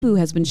KBOO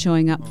has been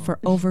showing up for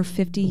over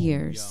 50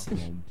 years.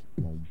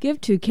 Give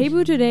to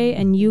KBOO today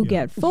and you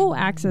get full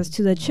access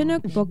to the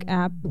Chinook book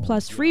app,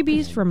 plus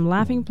freebies from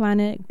Laughing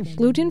Planet,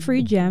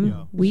 Gluten-Free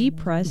Gem, We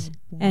Press,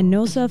 and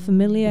Nosa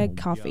Familia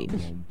Coffee.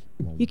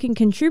 You can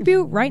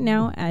contribute right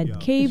now at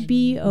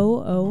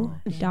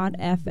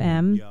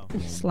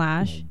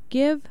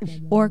kboo.fm/give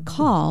or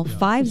call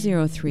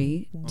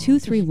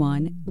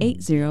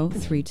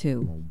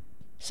 503-231-8032.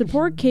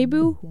 Support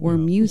KBOO, where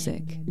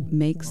music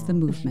makes the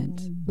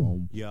movement.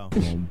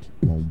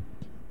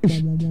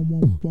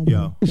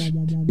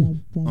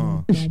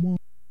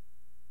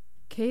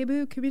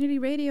 KBOO Community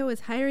Radio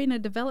is hiring a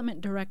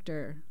development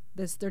director.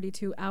 This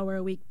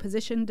 32-hour-a-week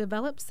position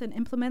develops and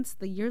implements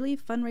the yearly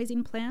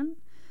fundraising plan,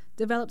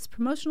 develops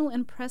promotional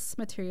and press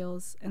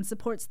materials, and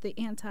supports the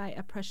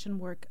anti-oppression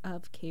work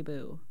of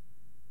KBOO.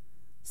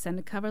 Send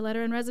a cover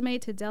letter and resume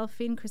to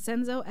Delphine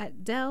Crescenzo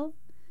at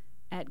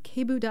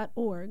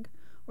del@kboo.org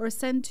or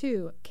send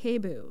to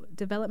KBOO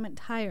Development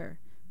Hire,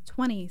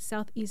 20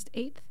 Southeast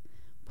 8th,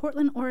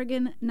 Portland,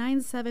 Oregon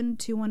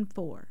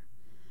 97214.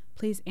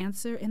 Please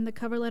answer in the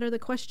cover letter the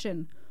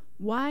question,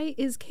 why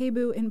is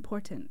KBOO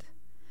important?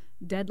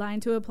 Deadline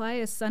to apply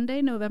is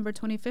Sunday, November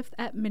 25th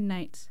at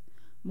midnight.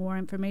 More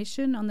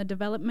information on the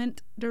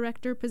development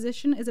director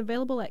position is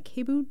available at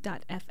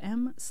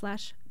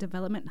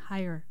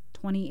kboo.fm/developmenthire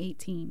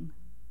 2018.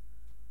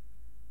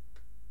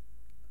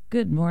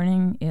 Good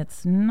morning.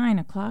 It's 9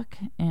 o'clock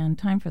and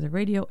time for the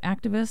Radio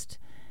Activist.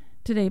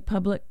 Today,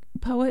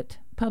 poet,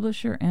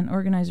 publisher, and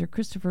organizer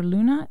Christopher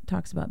Luna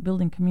talks about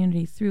building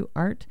community through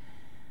art,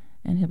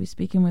 and he'll be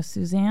speaking with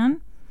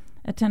Suzanne.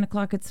 At 10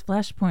 o'clock, it's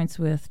Flashpoints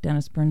with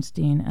Dennis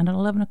Bernstein, and at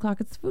 11 o'clock,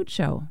 it's Food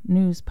Show,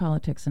 news,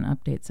 politics, and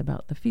updates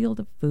about the field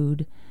of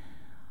food.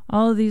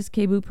 All of these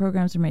KBOO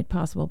programs are made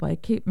possible by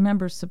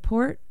member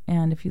support,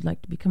 and if you'd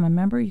like to become a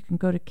member, you can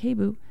go to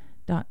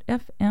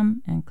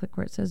kboo.fm and click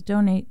where it says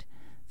Donate.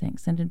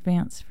 Thanks in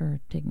advance for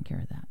taking care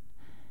of that.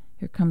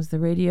 Here comes the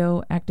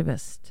Radio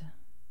Activist.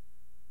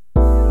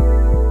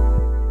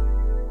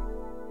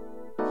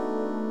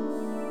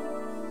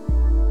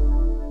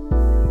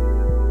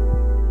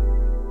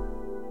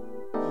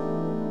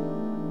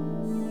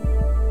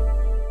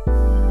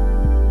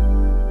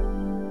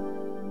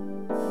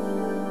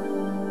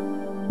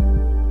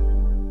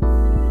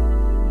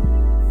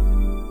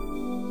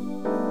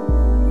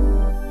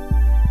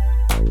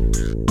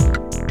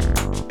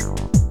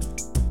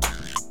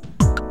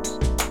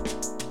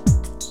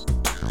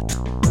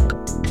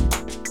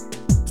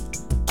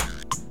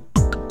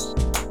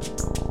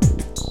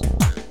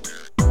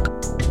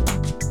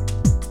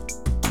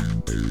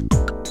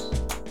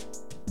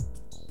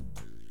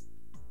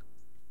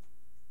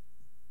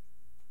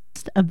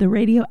 Of the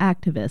Radio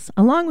Activists,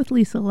 along with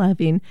Lisa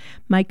Levine,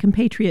 my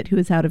compatriot who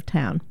is out of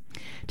town.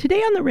 Today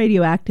on the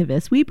Radio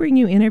Activists, we bring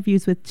you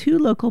interviews with two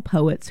local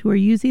poets who are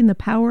using the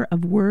power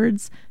of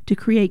words to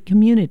create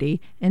community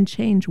and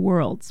change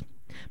worlds.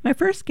 My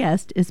first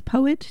guest is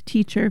poet,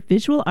 teacher,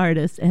 visual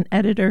artist, and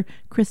editor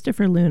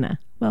Christopher Luna.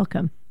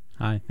 Welcome.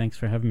 Hi, thanks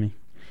for having me.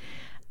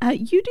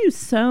 You do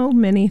so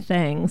many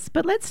things,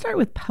 but let's start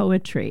with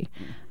poetry.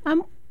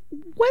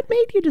 What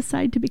made you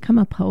decide to become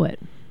a poet?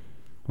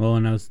 Well,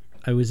 when I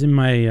was in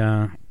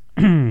my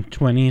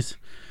 20s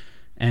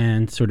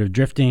and sort of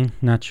drifting,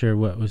 not sure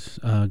what was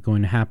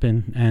going to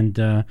happen. And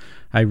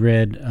I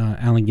read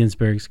Allen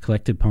Ginsberg's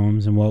collected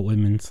poems and Walt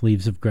Whitman's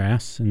Leaves of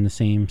Grass in the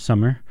same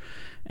summer.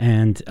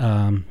 And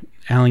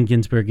Allen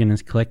Ginsberg in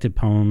his collected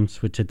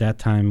poems, which at that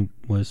time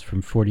was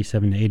from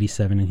 47 to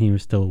 87, and he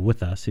was still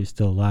with us, he was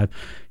still alive,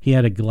 he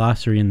had a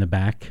glossary in the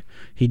back.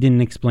 He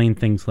didn't explain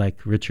things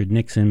like Richard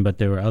Nixon, but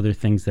there were other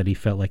things that he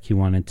felt like he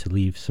wanted to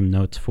leave some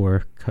notes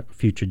for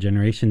future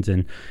generations,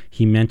 and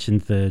he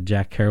mentioned the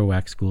Jack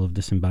Kerouac School of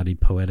Disembodied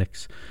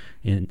Poetics,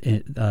 in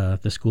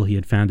the school he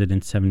had founded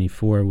in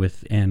 74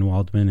 with Anne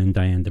Waldman and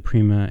Diane de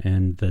Prima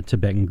and the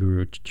Tibetan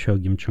guru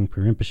Chogyam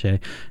Trungpa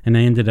Rinpoche, and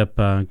I ended up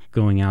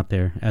going out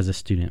there as a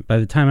student. By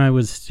the time I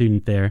was a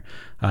student there,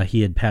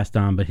 he had passed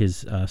on, but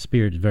his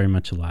spirit is very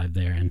much alive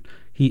there, and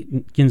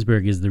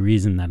Ginsberg is the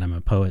reason that I'm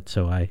a poet,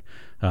 so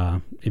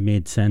it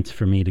made sense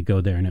for me to go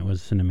there, and it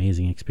was an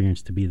amazing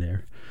experience to be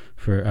there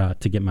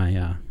to get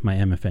my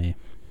MFA.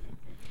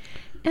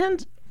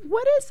 And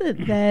what is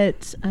it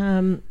that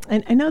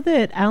I know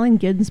that Allen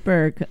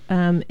Ginsberg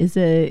is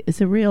a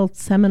real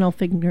seminal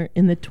figure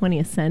in the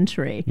 20th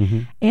century,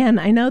 and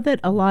I know that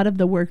a lot of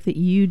the work that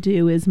you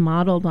do is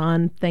modeled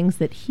on things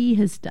that he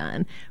has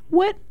done.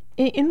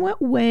 In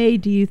what way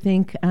do you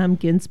think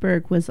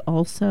Ginsberg was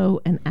also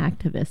an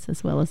activist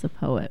as well as a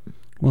poet?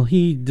 Well,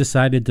 he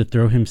decided to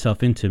throw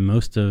himself into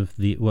most of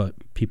what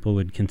people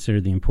would consider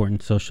the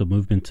important social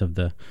movements of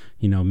the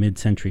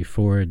mid-century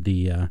forward,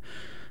 the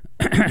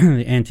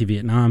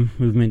anti-Vietnam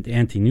movement, the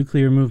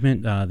anti-nuclear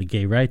movement, the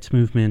gay rights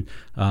movement,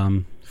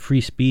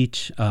 free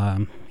speech.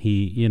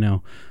 He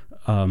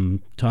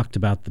talked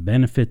about the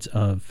benefits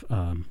of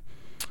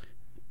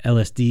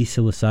LSD,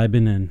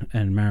 psilocybin,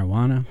 and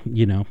marijuana,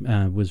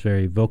 was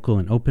very vocal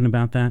and open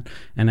about that.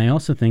 And I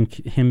also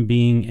think him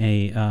being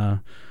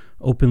a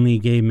openly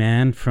gay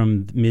man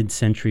from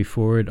mid-century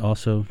forward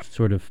also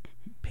sort of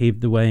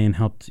paved the way and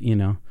helped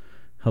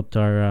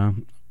our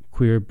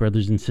queer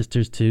brothers and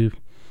sisters to.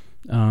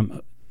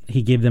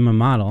 He gave them a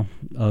model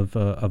of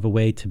a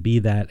way to be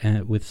that,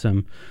 and with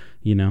some,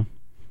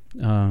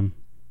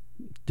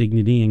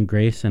 dignity and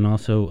grace, and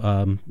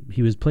also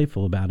he was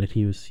playful about it.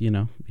 He was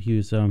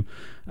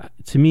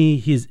to me,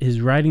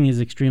 his writing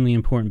is extremely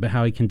important, but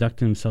how he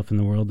conducted himself in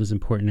the world is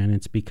important, and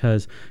it's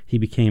because he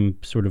became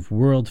sort of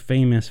world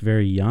famous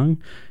very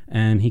young,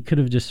 and he could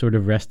have just sort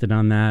of rested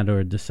on that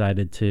or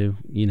decided to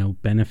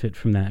benefit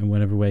from that in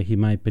whatever way he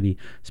might, but he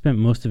spent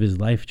most of his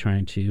life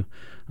trying to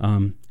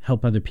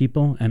help other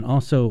people, and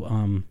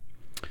also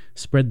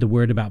spread the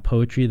word about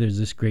poetry. There's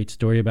this great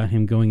story about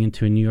him going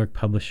into a New York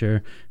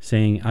publisher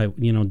saying,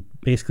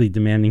 basically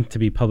demanding to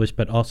be published,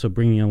 but also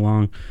bringing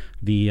along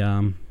the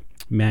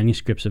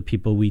manuscripts of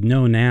people we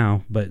know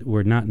now, but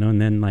were not known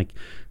then, like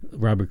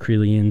Robert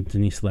Creeley and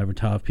Denise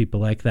Levertov, people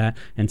like that,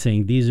 and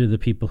saying, these are the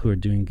people who are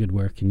doing good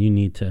work and you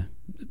need to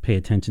pay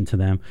attention to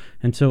them.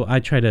 And so I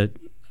try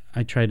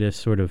to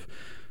sort of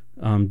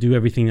do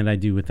everything that I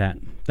do with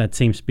that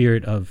same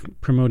spirit of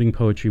promoting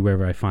poetry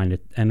wherever I find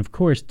it. And of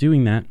course,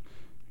 doing that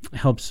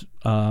helps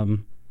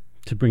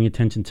to bring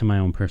attention to my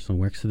own personal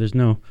work. So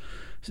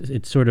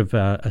it's sort of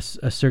a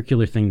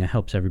circular thing that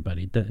helps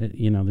everybody.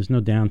 There's no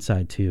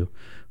downside to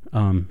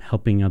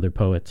helping other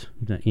poets,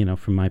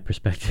 from my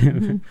perspective.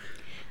 Mm-hmm.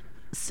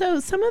 So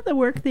some of the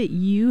work that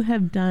you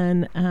have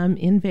done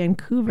in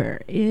Vancouver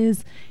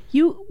is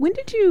when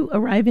did you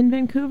arrive in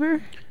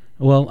Vancouver?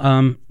 Well,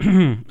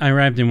 I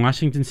arrived in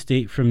Washington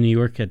State from New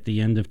York at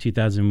the end of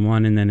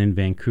 2001, and then in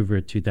Vancouver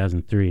at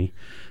 2003.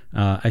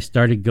 I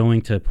started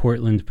going to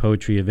Portland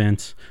poetry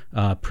events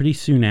pretty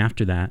soon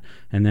after that,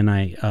 and then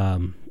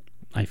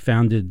I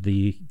founded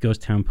the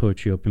Ghost Town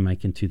Poetry Open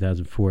Mic in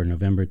 2004,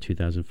 November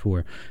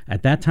 2004.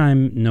 At that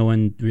time, no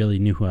one really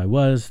knew who I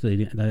was. I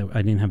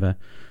didn't have a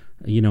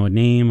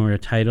name or a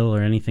title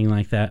or anything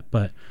like that,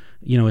 but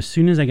as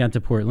soon as I got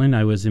to Portland,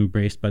 I was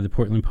embraced by the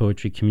Portland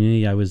poetry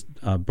community. I was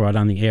brought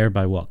on the air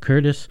by Walt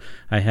Curtis.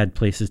 I had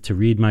places to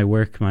read my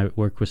work. My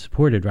work was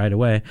supported right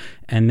away.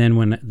 And then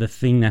when the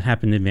thing that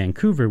happened in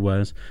Vancouver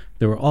was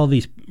there were all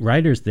these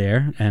writers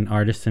there and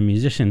artists and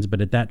musicians,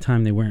 but at that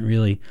time they weren't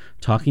really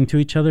talking to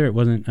each other. It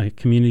wasn't a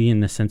community in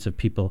the sense of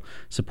people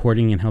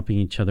supporting and helping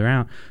each other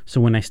out.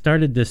 So when I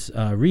started this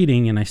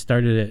reading, and I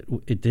started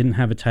it didn't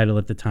have a title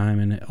at the time,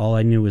 and all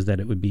I knew was that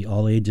it would be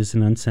all ages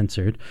and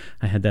uncensored.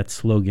 I had that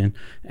slogan.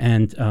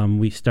 And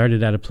we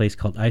started at a place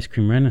called Ice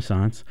Cream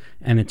Renaissance,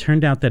 and it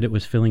turned out that it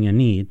was filling a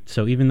need.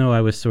 So even though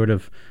I was sort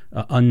of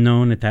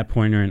unknown at that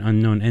point, or an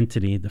unknown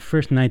entity, the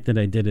first night that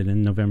I did it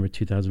in November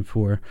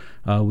 2004,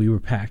 we were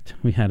packed.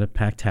 We had a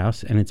packed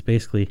house, and it's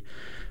basically,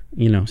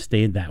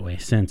 stayed that way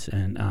since.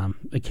 And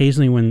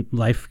occasionally when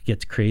life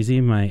gets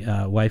crazy,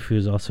 my wife,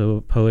 who's also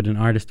a poet and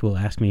artist, will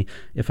ask me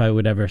if I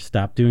would ever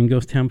stop doing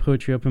Ghost Town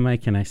Poetry Open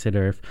Mic, and I said,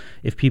 or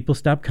if people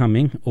stop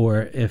coming,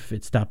 or if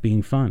it stopped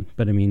being fun.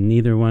 But I mean,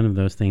 neither one of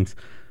those things.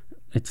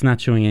 It's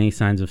not showing any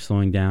signs of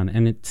slowing down,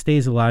 and it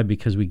stays alive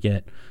because we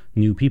get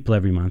new people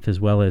every month,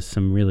 as well as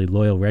some really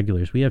loyal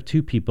regulars. We have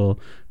two people,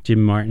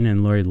 Jim Martin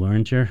and Lori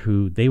Loringer,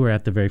 who they were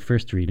at the very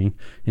first reading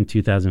in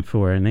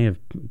 2004, and they have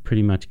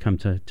pretty much come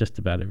to just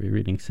about every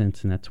reading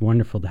since, and that's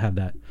wonderful to have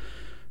that,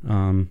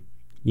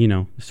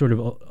 sort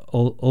of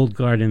old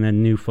guard and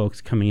then new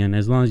folks coming in.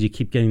 As long as you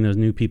keep getting those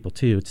new people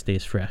too, it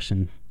stays fresh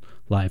and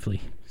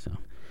lively. So,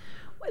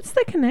 what's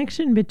the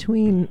connection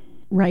between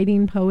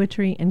writing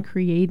poetry and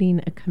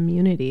creating a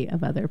community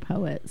of other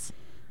poets?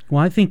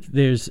 Well, I think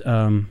there's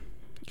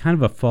kind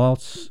of a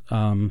false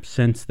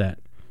sense that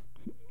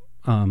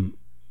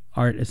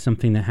art is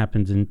something that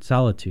happens in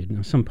solitude.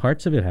 Now, some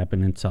parts of it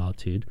happen in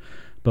solitude,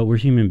 but we're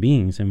human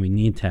beings and we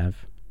need to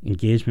have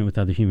engagement with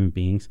other human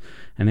beings.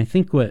 And I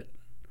think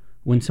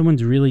when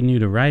someone's really new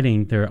to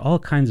writing, there are all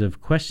kinds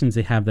of questions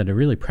they have that are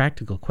really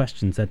practical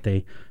questions that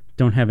they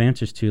don't have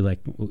answers to, like,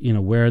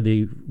 where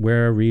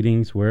are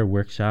readings, where are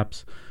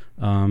workshops,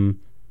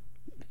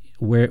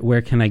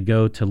 where can I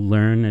go to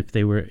learn if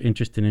they were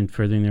interested in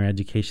furthering their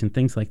education,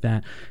 things like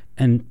that.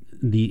 And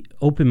the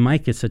open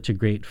mic is such a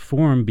great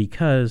forum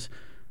because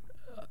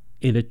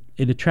it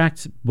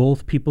attracts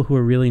both people who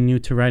are really new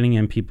to writing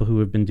and people who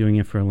have been doing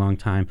it for a long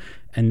time.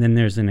 And then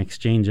there's an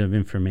exchange of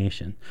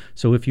information.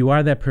 So if you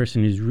are that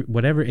person who's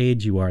whatever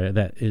age you are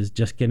that is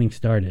just getting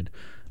started,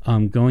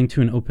 going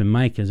to an open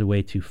mic is a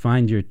way to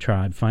find your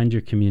tribe, find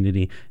your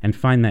community, and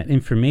find that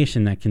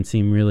information that can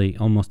seem really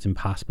almost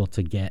impossible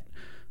to get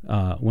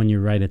when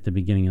you're right at the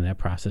beginning of that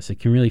process. It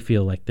can really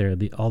feel like there are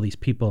all these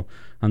people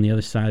on the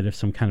other side of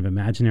some kind of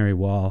imaginary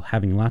wall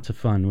having lots of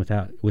fun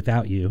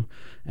without you,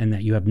 and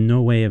that you have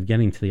no way of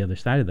getting to the other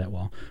side of that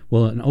wall.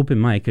 Well, an open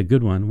mic, a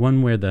good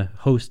one where the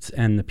hosts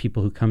and the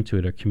people who come to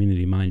it are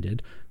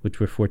community-minded,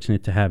 which we're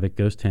fortunate to have at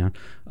Ghost Town.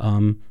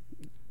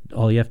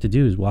 All you have to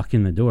do is walk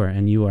in the door,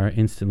 and you are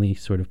instantly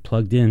sort of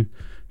plugged in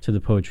to the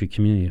poetry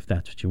community if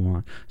that's what you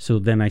want. So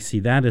then I see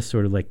that as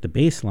sort of like the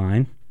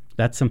baseline.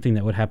 That's something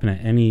that would happen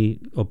at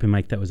any open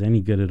mic that was any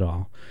good at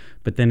all.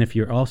 But then if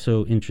you're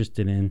also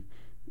interested in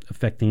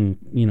affecting,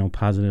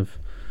 positive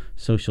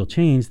social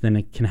change, then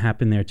it can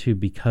happen there too,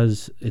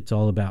 because it's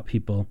all about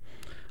people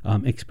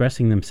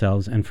expressing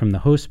themselves. And from the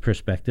host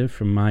perspective,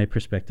 from my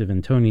perspective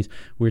and Tony's,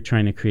 we're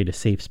trying to create a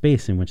safe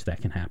space in which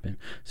that can happen.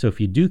 So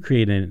if you do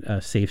create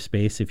a safe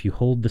space, if you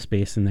hold the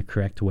space in the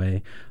correct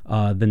way,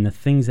 then the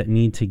things that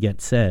need to get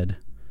said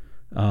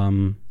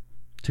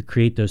to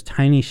create those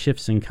tiny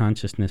shifts in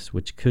consciousness,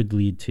 which could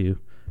lead to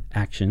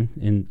action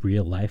in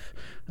real life,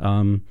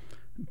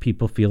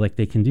 people feel like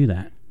they can do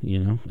that,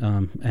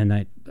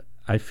 and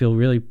I feel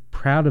really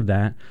proud of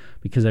that,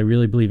 because I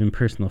really believe in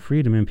personal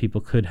freedom, and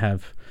people could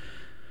have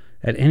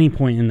at any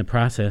point in the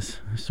process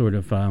sort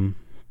of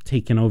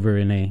taken over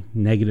in a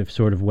negative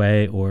sort of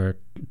way or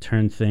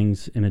turned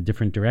things in a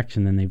different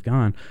direction than they've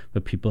gone,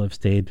 but people have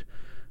stayed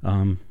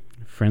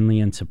friendly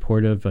and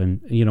supportive.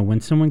 And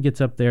when someone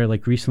gets up there,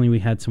 like recently we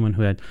had someone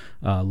who had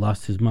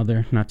lost his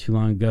mother not too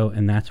long ago,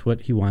 and that's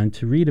what he wanted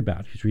to read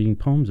about. He was reading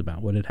poems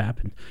about what had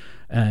happened,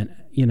 and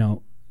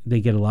they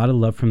get a lot of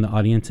love from the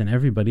audience, and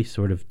everybody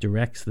sort of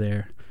directs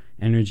their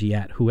energy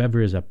at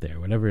whoever is up there,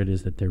 whatever it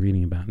is that they're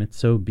reading about. And it's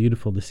so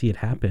beautiful to see it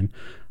happen.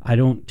 I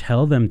don't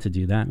tell them to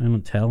do that. I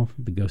don't tell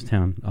the Ghost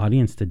Town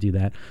audience to do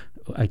that.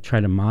 I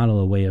try to model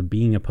a way of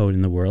being a poet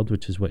in the world,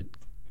 which is what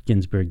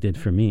Ginsberg did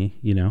for me,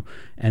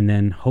 and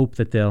then hope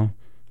that they'll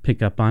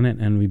pick up on it.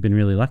 And we've been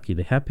really lucky.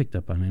 They have picked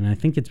up on it. And I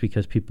think it's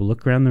because people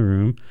look around the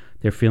room,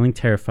 they're feeling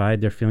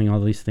terrified, they're feeling all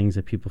these things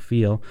that people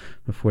feel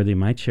before they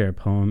might share a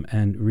poem,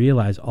 and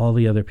realize all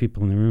the other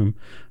people in the room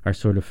are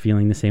sort of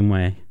feeling the same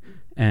way.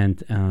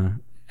 And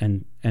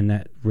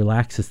that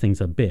relaxes things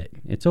a bit.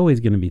 It's always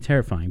going to be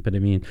terrifying, but I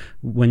mean,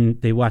 when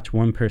they watch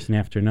one person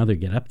after another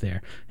get up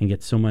there and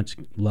get so much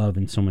love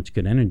and so much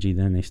good energy,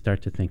 then they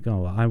start to think,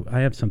 oh, well,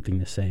 I have something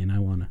to say, and I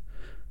want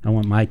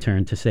my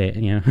turn to say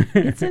it.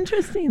 It's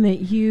interesting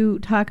that you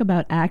talk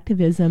about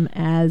activism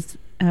as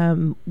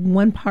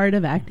one part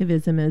of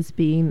activism as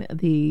being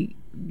the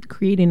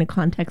creating a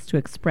context to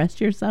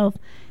express yourself,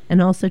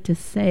 and also to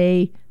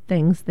say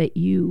things that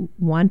you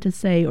want to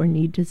say or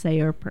need to say,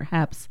 or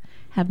perhaps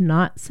have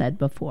not said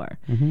before.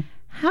 Mm-hmm.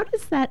 How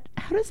does that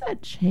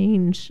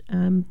change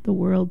the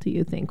world, do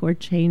you think, or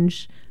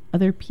change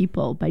other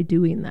people by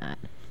doing that?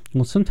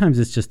 Well, sometimes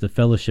it's just the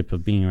fellowship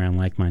of being around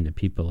like-minded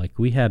people. Like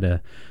we had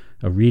a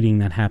reading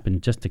that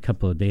happened just a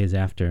couple of days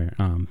after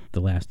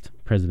the last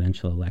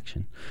presidential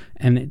election.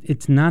 And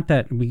it's not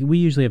that we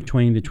usually have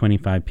 20 to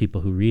 25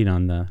 people who read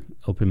on the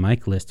open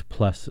mic list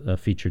plus a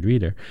featured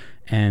reader.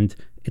 And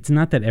it's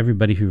not that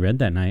everybody who read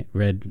that night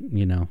read,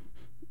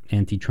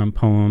 anti-Trump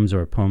poems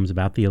or poems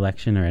about the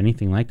election or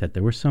anything like that.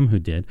 There were some who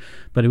did,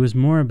 but it was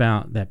more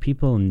about that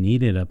people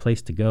needed a place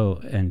to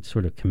go and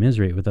sort of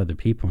commiserate with other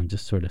people and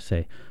just sort of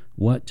say,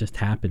 what just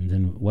happened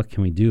and what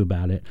can we do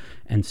about it?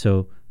 And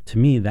so to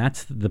me,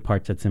 that's the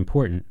part that's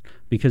important,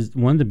 because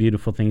one of the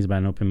beautiful things about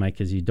an open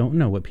mic is you don't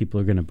know what people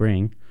are going to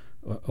bring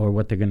or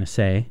what they're going to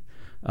say.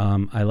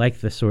 I like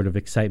the sort of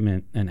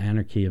excitement and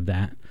anarchy of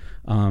that.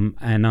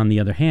 And on the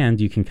other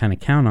hand, you can kind of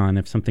count on,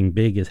 if something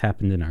big has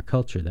happened in our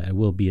culture, that it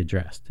will be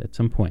addressed. At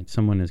some point,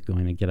 someone is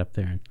going to get up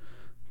there and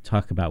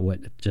talk about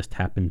what just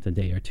happened a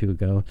day or two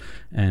ago,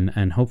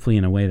 and hopefully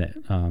in a way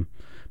that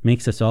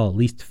makes us all at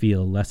least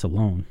feel less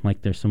alone,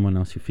 like there's someone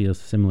else who feels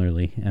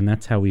similarly. And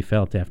that's how we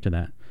felt after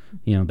that.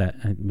 That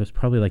it was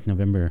probably like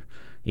November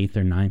 8th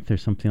or 9th or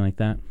something like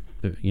that,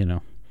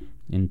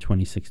 in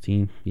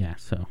 2016. Yeah,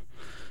 so...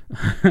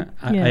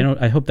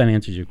 I hope that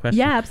answers your question.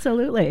 Yeah,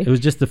 absolutely. It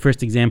was just the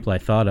first example I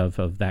thought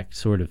of that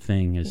sort of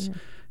thing.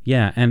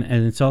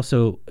 And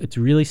it's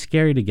really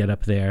scary to get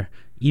up there,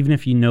 even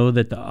if you know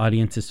that the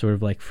audience is sort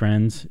of like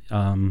friends.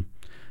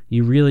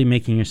 You're really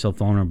making yourself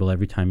vulnerable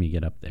every time you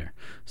get up there.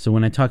 So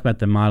when I talk about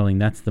the modeling,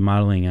 that's the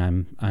modeling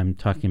I'm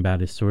talking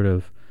about, is sort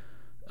of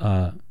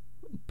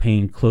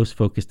paying close,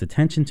 focused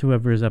attention to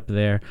whoever is up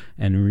there,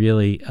 and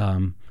really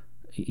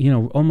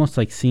almost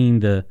like seeing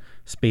the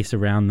space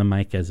around the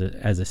mic as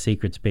a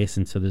sacred space.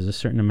 And so there's a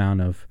certain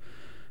amount of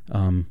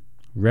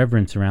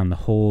reverence around the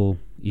whole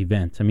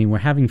event. I mean, we're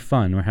having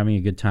fun, we're having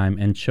a good time,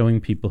 and showing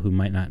people who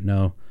might not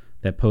know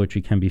that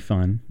poetry can be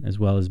fun as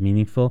well as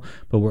meaningful,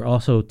 but we're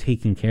also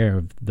taking care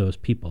of those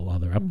people while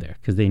they're up there,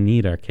 because they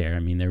need our care. I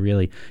mean, they're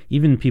really,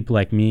 even people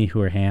like me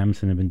who are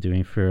hams and have been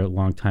doing it for a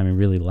long time and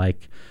really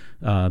like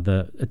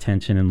the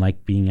attention and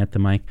like being at the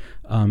mic,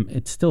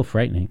 it's still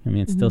frightening. I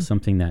mean, it's still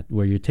something that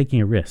where you're taking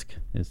a risk,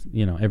 is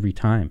every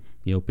time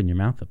you open your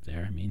mouth up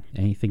there. I mean,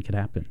 anything could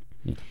happen.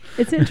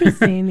 It's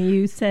interesting.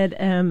 You said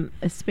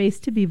a space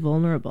to be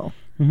vulnerable.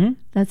 Mm-hmm.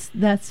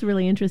 That's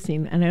really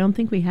interesting, and I don't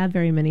think we have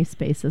very many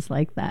spaces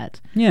like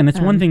that. Yeah, and it's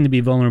one thing to be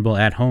vulnerable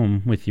at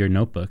home with your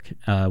notebook,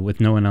 with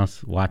no one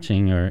else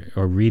watching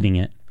or reading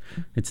it.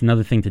 It's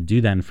another thing to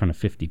do that in front of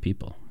 50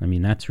 people. I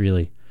mean, that's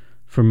really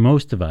for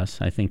most of us,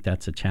 I think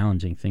that's a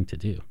challenging thing to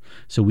do.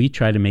 So we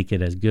try to make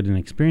it as good an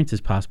experience as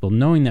possible,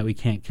 knowing that we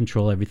can't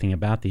control everything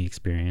about the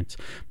experience,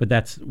 but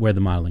that's where the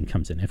modeling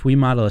comes in. If we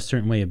model a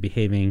certain way of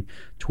behaving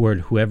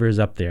toward whoever is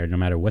up there, no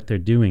matter what they're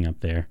doing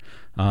up there,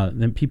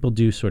 then people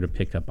do sort of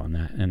pick up on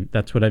that. And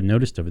that's what I've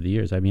noticed over the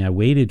years. I mean, I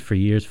waited for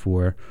years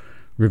for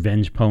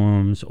revenge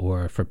poems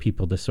or for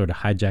people to sort of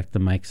hijack the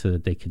mic so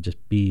that they could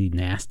just be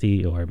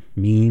nasty or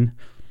mean.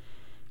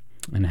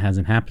 And it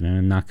hasn't happened,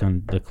 and knock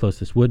on the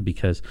closest wood,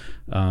 because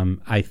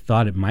I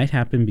thought it might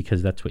happen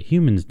because that's what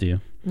humans do,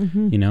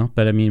 you know.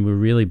 But I mean, we're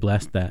really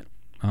blessed that,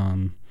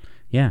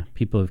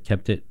 people have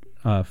kept it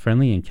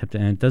friendly and kept it.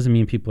 And it doesn't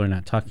mean people are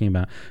not talking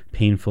about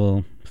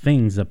painful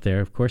things up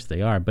there. Of course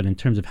they are. But in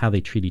terms of how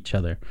they treat each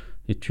other,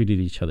 they treated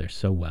each other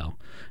so well.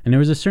 And there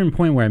was a certain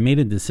point where I made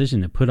a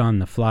decision to put on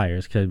the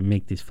flyers, because I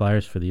make these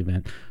flyers for the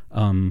event,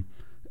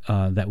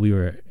 that we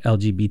were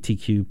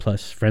LGBTQ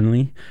plus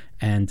friendly.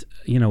 And,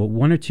 you know,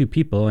 one or two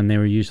people, and they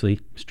were usually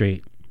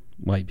straight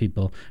white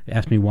people,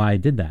 asked me why I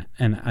did that.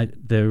 And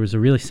there was a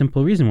really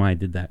simple reason why I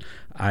did that.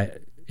 The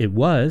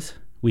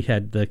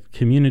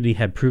community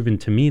had proven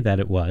to me that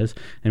it was,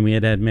 and we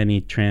had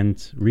many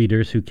trans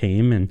readers who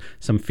came, and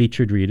some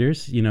featured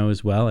readers, you know,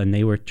 as well, and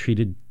they were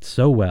treated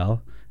so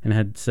well and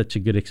had such a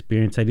good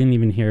experience. I didn't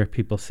even hear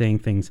people saying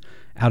things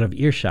out of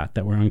earshot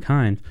that were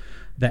unkind,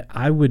 that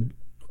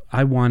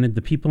I wanted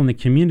the people in the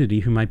community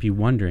who might be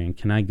wondering,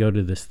 can I go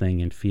to this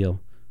thing and feel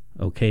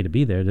okay to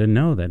be there, to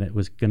know that it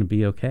was going to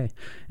be okay.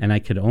 And I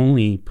could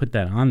only put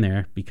that on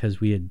there because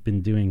we had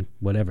been doing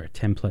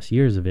 10 plus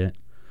years of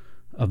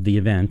the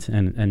event,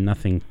 and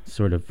nothing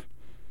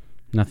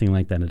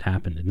like that had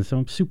happened. And so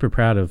I'm super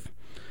proud of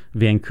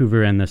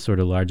Vancouver and the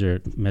sort of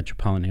larger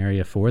metropolitan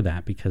area for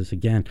that, because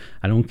again,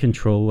 I don't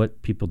control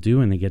what people do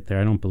when they get there.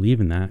 I don't believe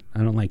in that. I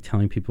don't like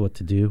telling people what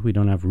to do. We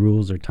don't have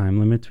rules or time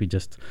limits. We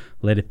just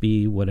let it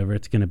be whatever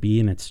it's going to be,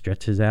 and it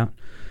stretches out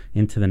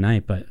into the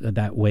night. But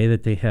that way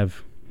that they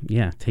have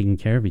taken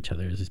care of each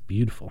other is just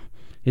beautiful.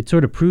 It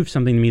sort of proves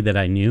something to me that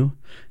I knew,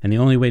 and the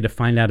only way to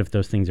find out if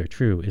those things are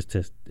true is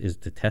to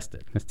test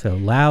it. Is to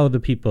allow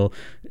the people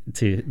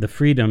to the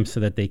freedom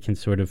so that they can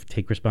sort of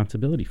take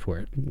responsibility for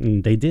it.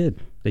 And they did.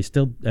 They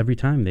still, every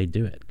time they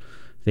do it.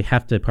 They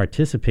have to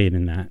participate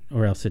in that,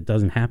 or else it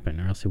doesn't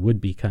happen, or else it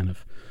would be kind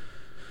of,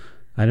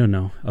 I don't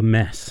know, a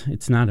mess.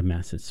 It's not a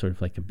mess. It's sort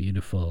of like a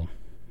beautiful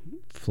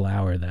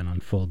flower that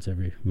unfolds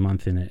every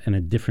month and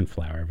a different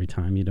flower every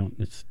time.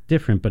 It's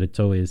different, but it's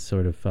always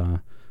sort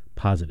of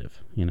positive,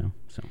 you know.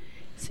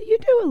 So you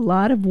do a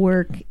lot of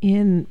work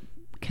in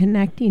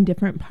connecting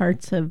different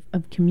parts of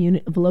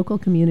local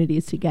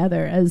communities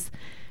together. As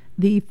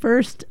the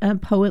first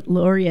poet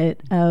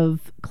laureate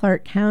of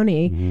Clark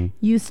County,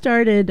 you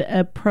started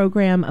a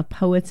program of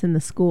poets in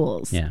the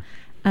schools. Yeah.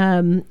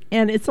 And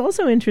it's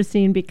also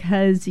interesting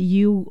because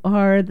you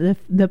are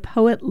the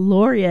poet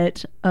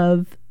laureate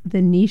of the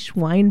Niche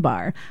Wine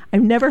Bar.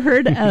 I've never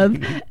heard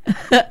of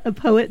a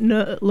poet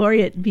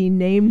laureate being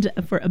named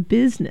for a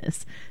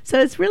business. So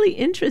it's really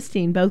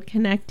interesting, both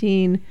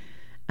connecting,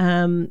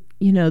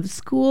 the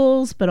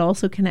schools, but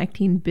also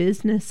connecting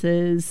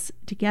businesses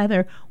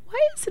together. Why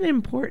is it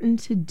important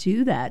to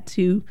do that,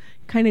 to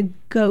kind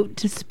of go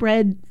to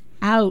spread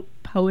out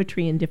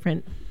poetry in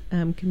different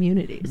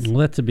communities? Well,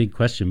 that's a big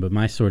question, but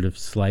my sort of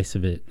slice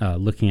of it,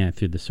 looking at it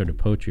through the sort of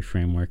poetry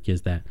framework,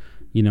 is that,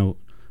 you know,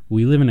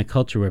 we live in a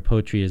culture where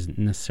poetry isn't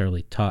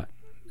necessarily taught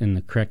in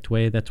the correct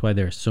way. That's why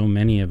there are so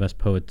many of us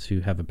poets who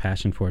have a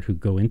passion for it, who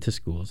go into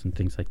schools and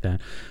things like that.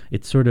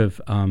 It's sort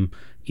of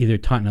either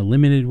taught in a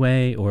limited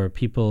way, or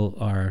people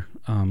are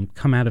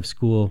come out of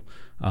school,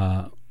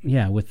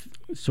 with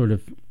sort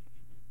of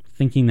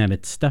thinking that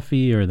it's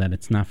stuffy, or that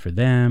it's not for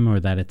them, or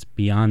that it's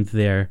beyond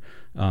their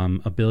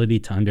ability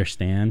to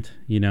understand,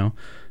 you know.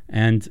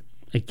 And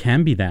it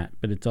can be that,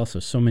 but it's also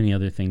so many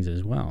other things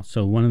as well.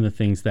 So one of the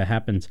things that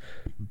happens,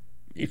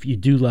 if you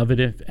do love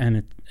it,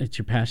 and it's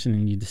your passion,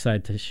 and you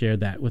decide to share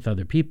that with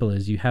other people,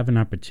 is you have an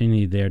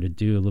opportunity there to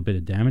do a little bit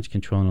of damage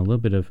control and a little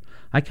bit of,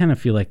 I kind of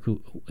feel like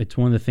it's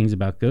one of the things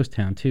about Ghost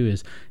Town too,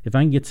 is if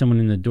I can get someone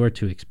in the door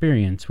to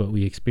experience what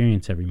we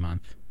experience every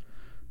month,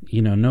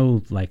 you know,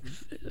 no like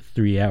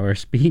 3-hour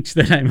speech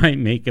that I might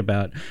make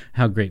about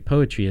how great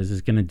poetry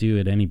is going to do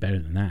it any better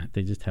than that.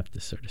 They just have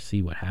to sort of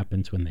see what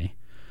happens when they,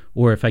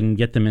 or if I can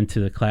get them into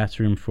the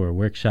classroom for a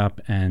workshop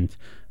and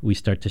we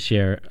start to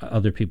share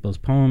other people's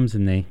poems,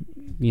 and they,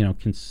 you know,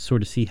 can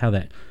sort of see how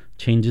that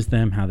changes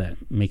them, how that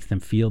makes them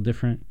feel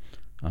different.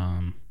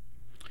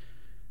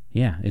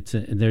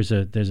 There's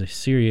a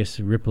serious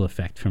ripple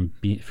effect from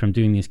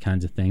doing these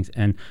kinds of things.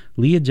 And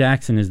Leah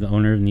Jackson is the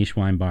owner of Niche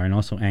Wine Bar and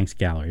also Angst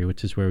Gallery,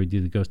 which is where we do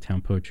the Ghost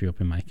Town Poetry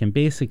Open Mic. And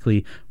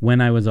basically, when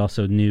I was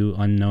also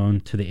unknown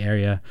to the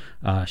area,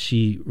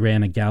 she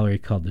ran a gallery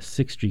called the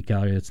 6th Street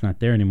Gallery that's not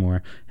there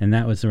anymore, and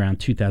that was around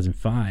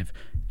 2005.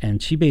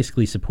 And she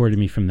basically supported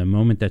me from the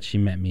moment that she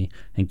met me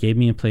and gave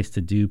me a place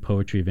to do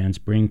poetry events,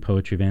 bring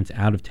poetry events,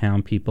 out of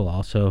town people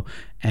also.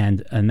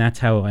 And that's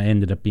how I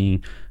ended up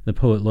being the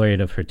poet laureate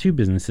of her two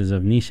businesses,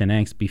 of Niche and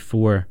Angst,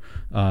 before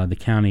the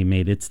county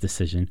made its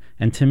decision.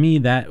 And to me,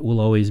 that will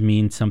always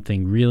mean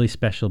something really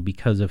special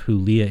because of who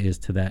Leah is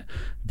to that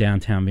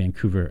downtown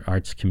Vancouver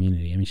arts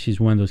community. I mean, she's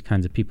one of those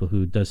kinds of people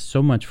who does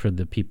so much for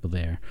the people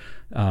there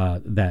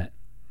that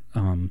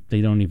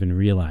they don't even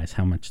realize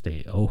how much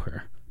they owe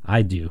her.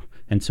 I do.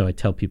 And so I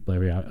tell people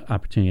every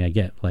opportunity I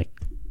get, like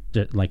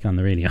on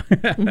the radio.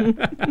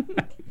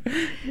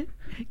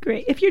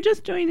 Great. If you're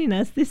just joining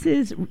us, this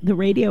is The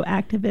Radio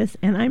Activist,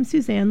 and I'm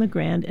Suzanne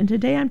LeGrand, and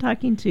today I'm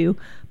talking to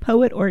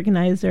poet,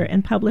 organizer,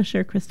 and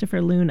publisher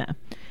Christopher Luna.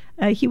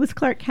 He was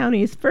Clark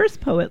County's first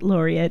poet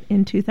laureate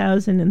in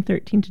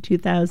 2013 to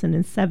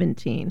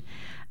 2017.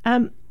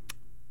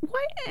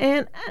 Why?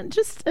 And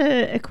just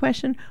a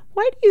question,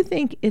 why do you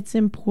think it's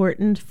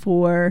important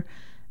for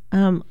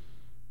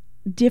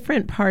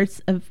different parts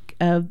of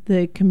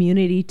the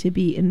community to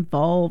be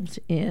involved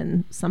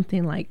in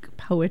something like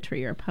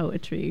poetry or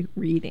poetry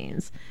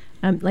readings?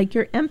 Like,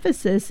 your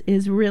emphasis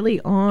is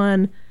really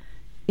on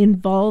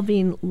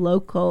involving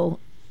local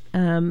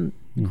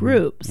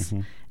groups.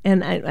 Mm-hmm.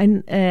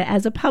 And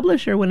as a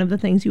publisher, one of the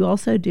things you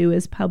also do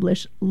is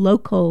publish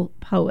local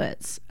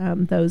poets,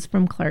 those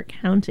from Clark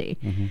County.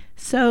 Mm-hmm.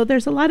 So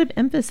there's a lot of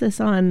emphasis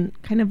on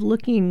kind of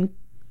looking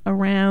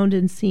around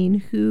and seeing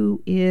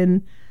who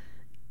in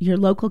your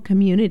local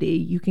community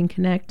you can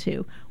connect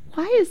to.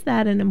 Why is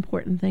that an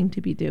important thing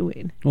to be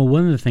doing? Well,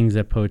 one of the things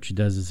that poetry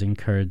does is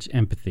encourage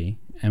empathy.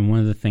 And one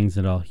of the things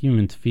that all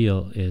humans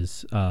feel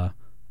is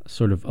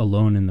sort of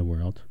alone in the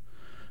world.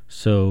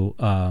 So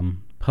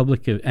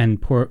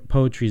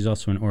poetry is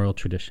also an oral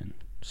tradition.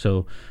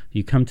 So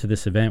you come to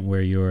this event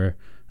where you're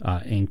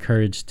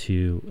encouraged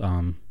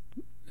to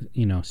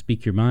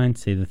speak your mind,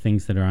 say the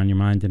things that are on your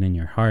mind and in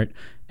your heart,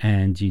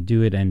 and you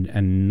do it,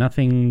 and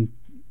nothing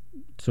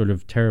sort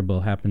of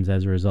terrible happens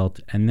as a result.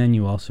 And then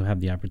you also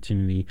have the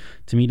opportunity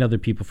to meet other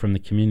people from the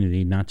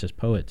community, not just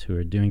poets, who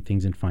are doing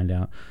things, and find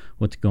out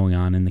what's going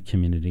on in the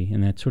community.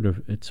 And it sort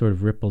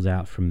of ripples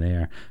out from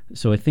there.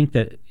 So I think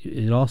that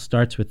it all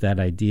starts with that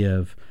idea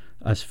of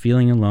us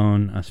feeling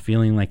alone, us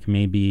feeling like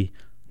maybe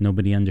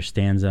nobody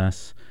understands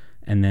us.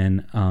 And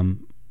then,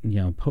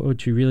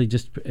 poetry really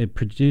it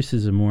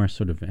produces a more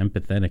sort of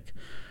empathetic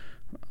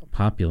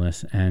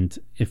populace. And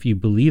if you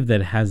believe that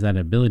it has that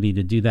ability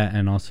to do that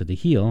and also to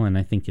heal, and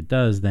I think it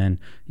does, then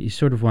you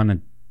sort of want to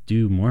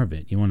do more of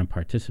it. You want to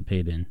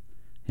participate in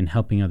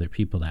helping other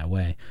people that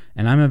way.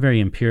 And I'm a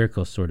very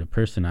empirical sort of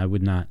person. I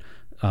would not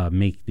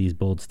make these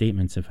bold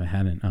statements if I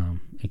hadn't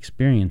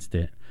experienced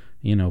it.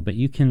 But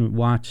you can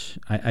watch,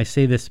 I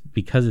say this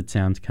because it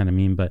sounds kind of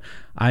mean, but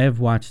I have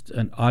watched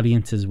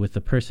audiences with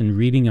a person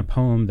reading a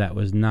poem that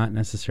was not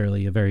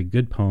necessarily a very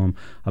good poem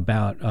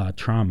about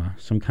trauma,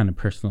 some kind of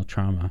personal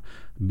trauma,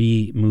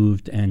 be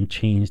moved and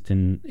changed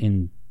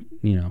in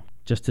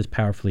just as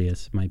powerfully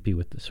as might be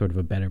with sort of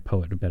a better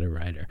poet, a better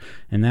writer.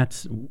 And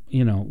that's,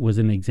 was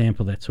an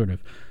example that sort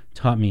of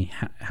taught me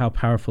how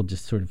powerful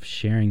just sort of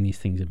sharing these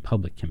things in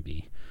public can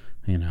be,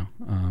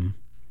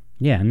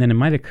 Yeah, and then it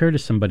might occur to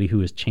somebody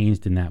who is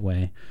changed in that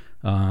way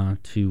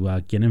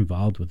to get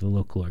involved with a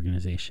local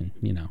organization,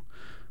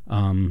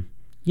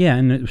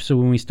 so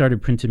when we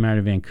started Printed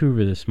Matter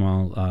Vancouver, the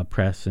small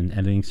press and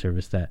editing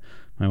service that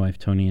my wife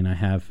Tony and I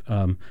have,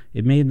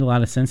 it made a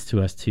lot of sense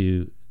to us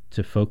to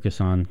focus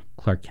on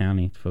Clark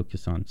County, to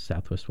focus on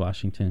Southwest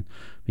Washington,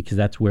 because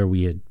that's where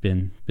we had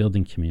been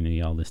building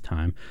community all this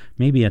time.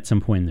 Maybe at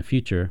some point in the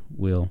future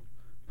we'll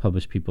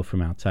publish people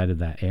from outside of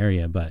that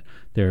area, but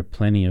there are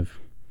plenty of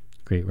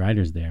great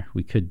writers there.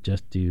 We could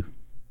just do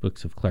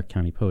books of Clark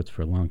County poets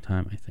for a long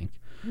time, I think.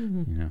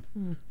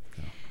 Mm-hmm.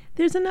 So.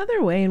 There's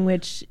another way in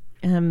which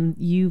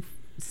you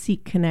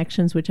seek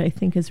connections, which I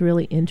think is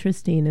really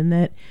interesting, in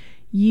that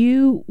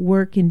you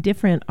work in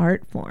different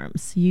art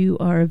forms. You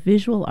are a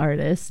visual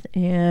artist,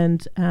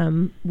 and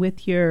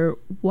with your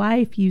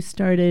wife, you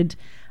started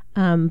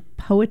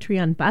poetry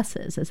on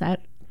buses. Is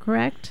that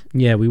correct?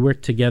 Yeah, we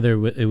worked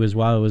together. It was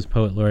while I was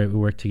poet laureate. We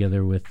worked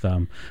together with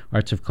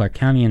Arts of Clark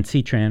County and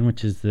CTRAN,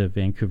 which is the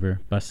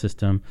Vancouver bus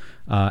system.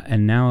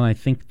 And now I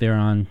think they're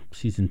on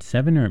season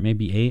 7 or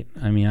maybe 8.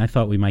 I mean, I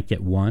thought we might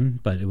get 1,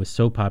 but it was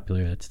so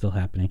popular that it's still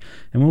happening.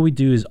 And what we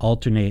do is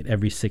alternate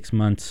every 6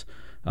 months.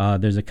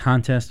 There's a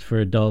contest for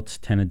adults,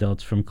 10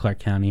 adults from Clark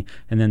County,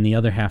 and then the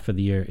other half of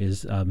the year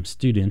is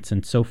students.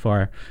 And so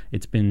far,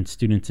 it's been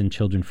students and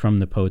children from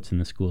the Poets in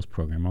the Schools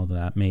program, although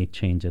that may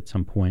change at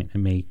some point. It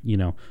may,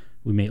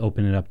 we may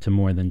open it up to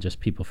more than just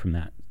people from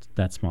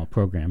that small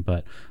program.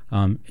 But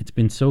it's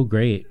been so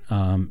great.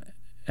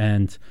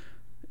 And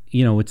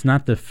it's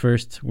not the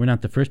first. We're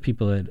not the first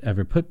people that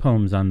ever put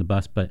poems on the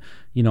bus, but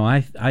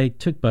I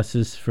took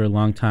buses for a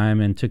long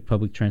time and took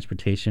public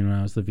transportation when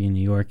I was living in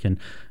New York, and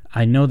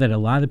I know that a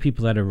lot of the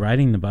people that are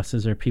riding the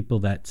buses are people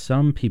that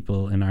some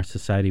people in our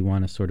society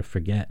want to sort of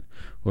forget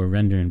or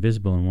render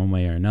invisible in one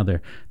way or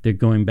another. They're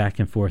going back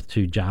and forth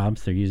to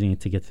jobs. They're using it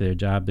to get to their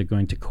job. They're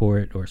going to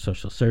court or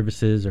social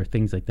services or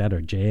things like that,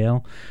 or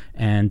jail.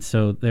 And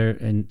so they're,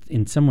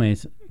 in some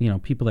ways,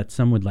 people that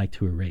some would like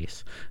to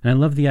erase. And I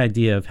love the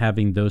idea of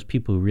having those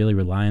people who really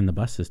rely on the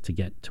buses to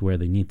get to where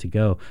they need to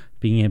go,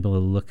 being able to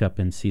look up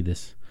and see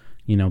this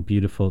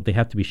beautiful. They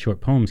have to be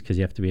short poems because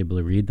you have to be able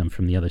to read them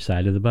from the other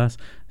side of the bus,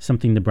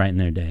 something to brighten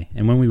their day.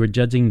 And when we were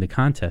judging the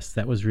contest,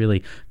 that was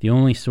really the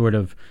only sort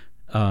of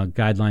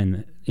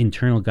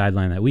internal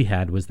guideline that we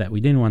had, was that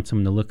we didn't want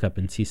someone to look up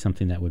and see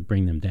something that would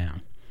bring them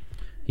down.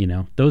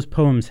 Those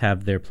poems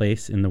have their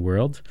place in the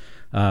world.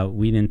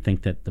 We didn't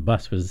think that the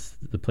bus was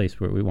the place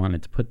where we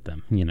wanted to put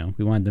them.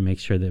 We wanted to make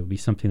sure that it would be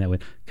something that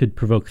could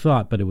provoke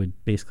thought, but it would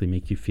basically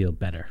make you feel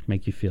better,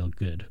 make you feel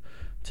good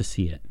to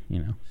see it,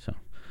 So,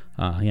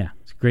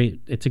 it's great.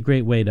 It's a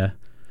great way to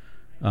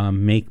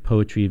make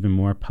poetry even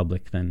more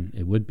public than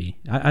it would be.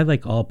 I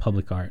like all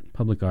public art.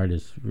 Public art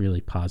is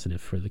really positive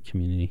for the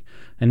community.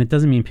 And it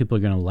doesn't mean people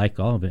are going to like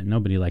all of it.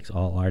 Nobody likes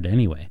all art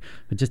anyway.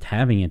 But just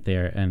having it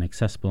there and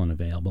accessible and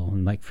available.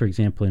 And like, for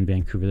example, in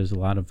Vancouver, there's a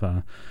lot of,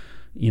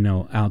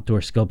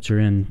 outdoor sculpture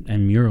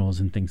and murals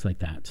and things like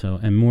that. So,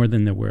 and more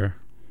than there were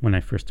when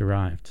I first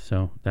arrived.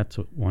 So that's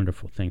a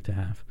wonderful thing to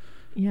have.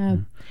 Yeah.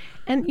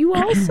 And you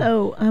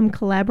also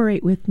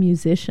collaborate with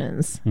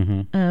musicians.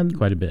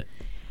 Quite a bit.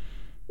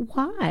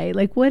 Why?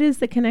 Like, what is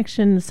the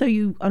connection? So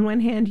you, on one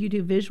hand, you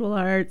do visual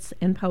arts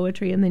and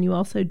poetry, and then you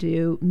also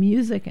do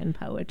music and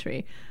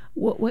poetry.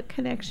 What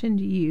connection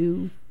do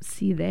you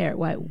see there?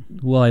 Why?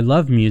 Well, I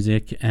love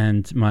music,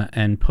 and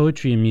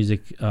poetry and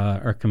music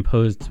are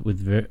composed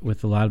with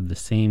a lot of the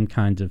same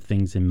kinds of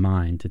things in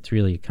mind. It's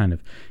really a kind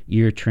of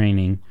ear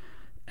training,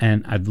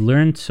 and I've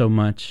learned so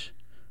much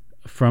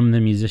from the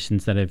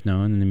musicians that I've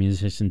known and the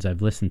musicians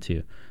I've listened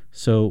to.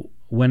 So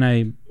when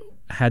I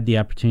had the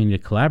opportunity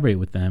to collaborate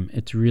with them,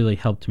 it's really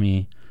helped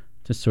me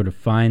to sort of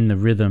find the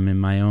rhythm in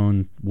my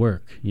own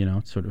work,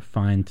 sort of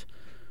find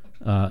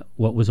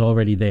what was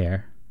already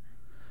there.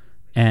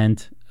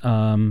 And,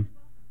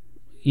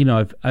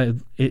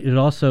 it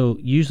also,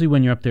 usually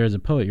when you're up there as a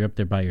poet, you're up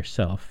there by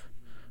yourself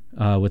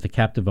with a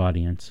captive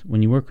audience.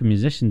 When you work with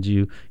musicians,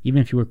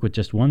 even if you work with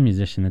just one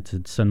musician,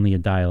 it's suddenly a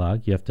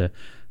dialogue.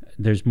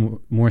 There's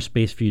more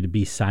space for you to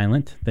be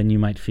silent than you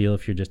might feel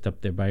if you're just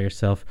up there by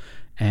yourself,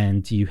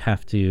 and you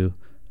have to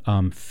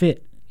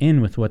fit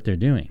in with what they're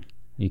doing.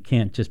 You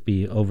can't just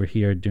be over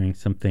here doing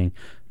something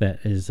that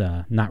is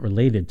not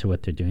related to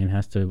what they're doing. It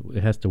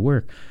has to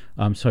work.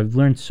 So I've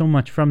learned so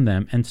much from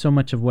them, and so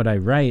much of what I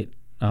write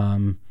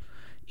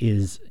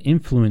is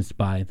influenced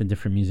by the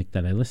different music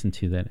that I listen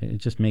to, that it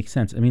just makes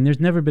sense. I mean, there's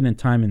never been a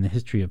time in the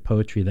history of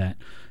poetry that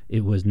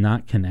it was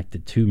not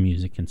connected to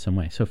music in some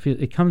way. So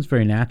it comes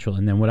very natural.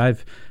 And then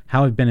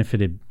how I've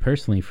benefited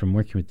personally from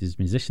working with these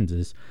musicians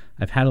is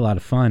I've had a lot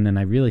of fun, and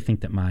I really think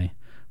that my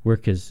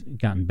work has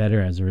gotten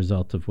better as a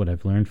result of what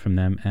I've learned from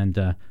them. And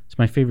it's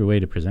my favorite way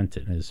to present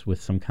it, is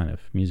with some kind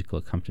of musical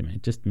accompaniment.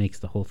 It just makes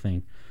the whole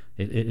thing,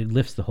 it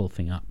lifts the whole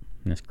thing up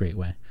in this great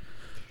way.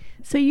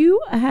 So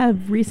you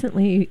have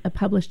recently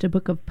published a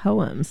book of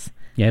poems.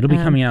 Yeah, it'll be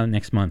coming out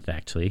next month,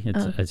 actually.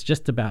 It's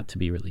just about to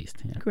be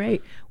released. Yeah.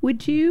 Great.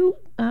 Would you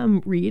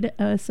read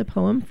us a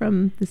poem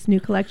from this new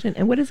collection?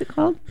 And what is it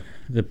called?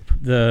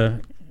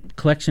 The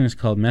collection is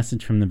called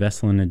Message from the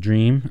Vessel in a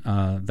Dream.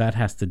 That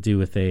has to do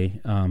with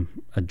a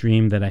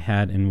dream that I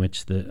had in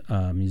which the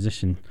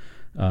musician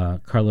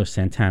Carlos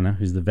Santana,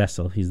 who's the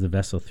vessel, he's the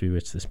vessel through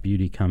which this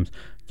beauty comes,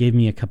 gave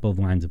me a couple of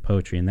lines of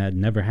poetry, and that had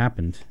never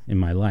happened in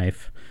my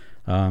life.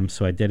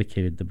 So I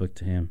dedicated the book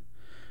to him.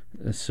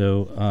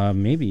 So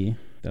maybe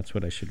that's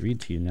what I should read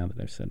to you now that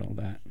I've said all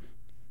that.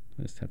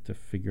 I just have to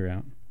figure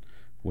out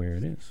where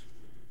it is.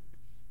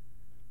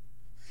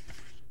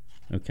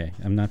 Okay,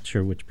 I'm not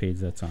sure which page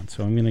that's on.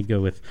 So I'm going to go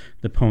with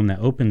the poem that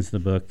opens the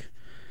book.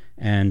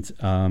 And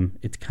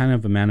it's kind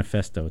of a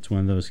manifesto. It's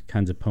one of those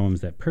kinds of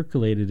poems that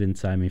percolated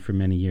inside me for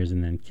many years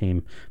and then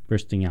came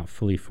bursting out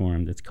fully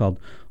formed. It's called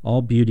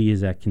All Beauty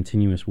is at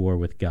Continuous War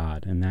with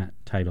God. And that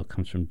title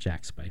comes from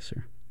Jack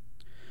Spicer.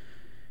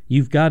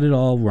 You've got it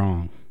all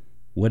wrong.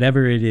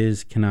 Whatever it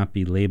is cannot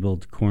be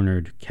labeled,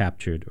 cornered,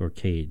 captured, or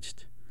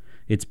caged.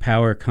 Its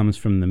power comes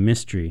from the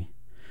mystery,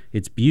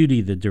 its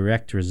beauty the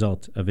direct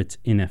result of its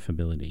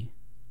ineffability.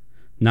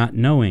 Not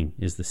knowing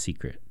is the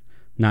secret.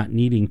 Not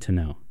needing to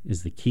know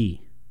is the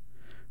key.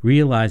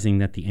 Realizing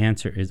that the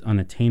answer is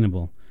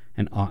unattainable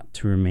and ought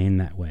to remain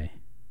that way.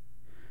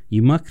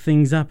 You muck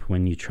things up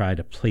when you try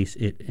to place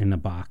it in a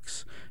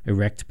box,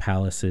 erect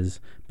palaces,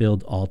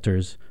 build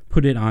altars,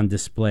 put it on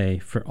display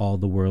for all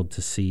the world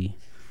to see,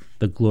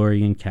 the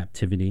glory in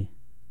captivity.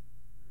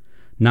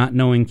 Not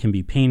knowing can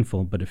be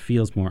painful, but it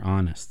feels more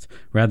honest.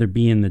 Rather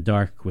be in the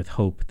dark with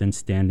hope than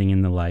standing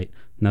in the light,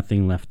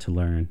 nothing left to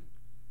learn.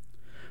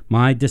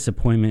 My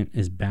disappointment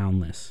is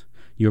boundless.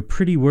 Your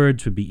pretty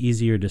words would be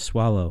easier to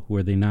swallow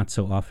were they not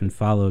so often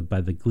followed by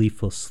the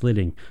gleeful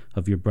slitting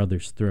of your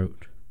brother's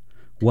throat.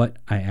 What,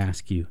 I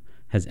ask you,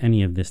 has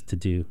any of this to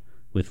do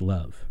with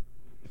love?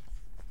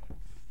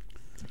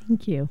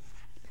 Thank you.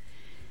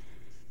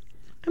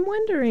 I'm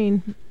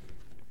wondering,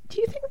 do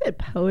you think that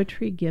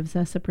poetry gives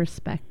us a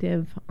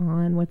perspective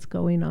on what's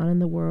going on in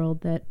the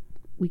world that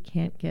we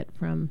can't get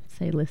from,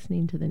 say,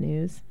 listening to the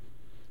news?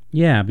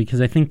 Yeah,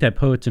 because I think that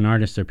poets and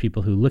artists are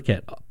people who look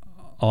at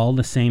all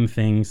the same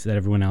things that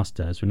everyone else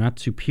does. We're not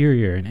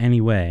superior in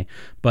any way,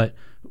 but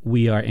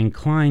we are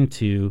inclined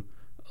to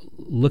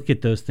look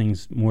at those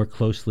things more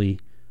closely,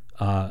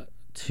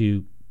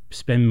 to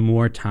spend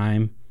more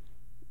time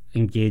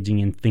engaging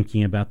in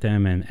thinking about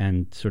them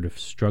and sort of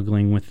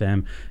struggling with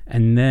them.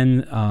 And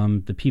then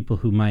the people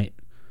who might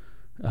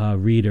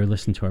read or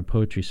listen to our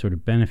poetry sort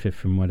of benefit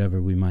from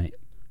whatever we might.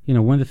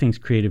 One of the things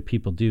creative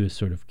people do is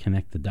sort of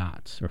connect the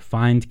dots or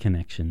find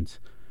connections.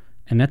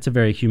 And that's a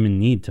very human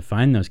need, to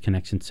find those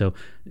connections. So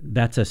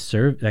that's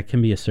that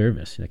can be a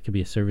service. That could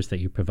be a service that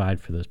you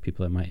provide for those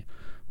people that might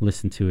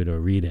listen to it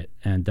or read it.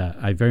 And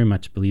I very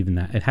much believe in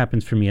that. It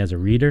happens for me as a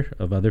reader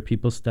of other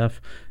people's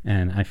stuff,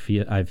 and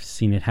I've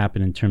seen it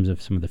happen in terms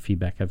of some of the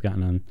feedback I've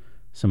gotten on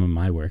some of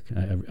my work.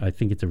 I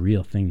think it's a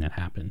real thing that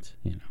happens,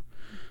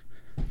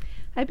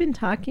 I've been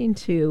talking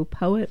to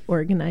poet,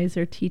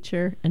 organizer,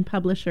 teacher, and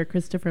publisher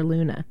Christopher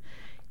Luna.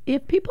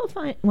 If people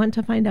want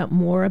to find out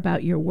more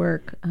about your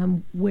work,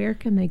 where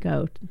can they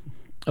go?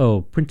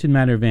 Printed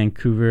Matter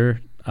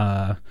Vancouver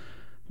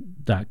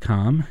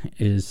 .com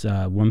is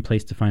one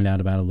place to find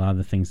out about a lot of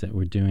the things that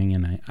we're doing.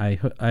 And I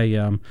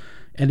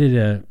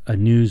edited a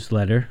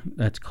newsletter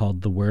that's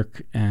called The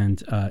Work,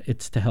 and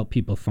it's to help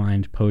people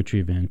find poetry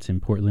events in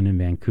Portland and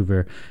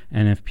Vancouver.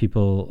 And if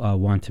people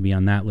want to be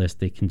on that list,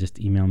 they can just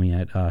email me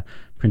at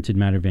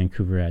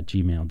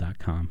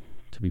printedmattervancouver@gmail.com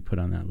to be put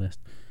on that list.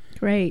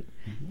 Great.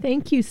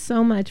 Thank you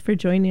so much for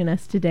joining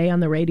us today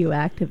on the Radio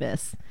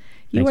Activists.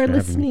 You Thanks are for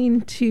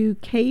listening to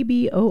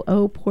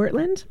KBOO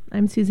Portland.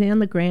 I'm Suzanne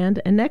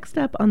LeGrand, and next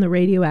up on the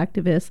Radio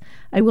Activists,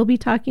 I will be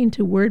talking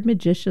to word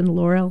magician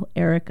Laurel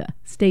Erica.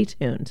 Stay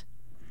tuned.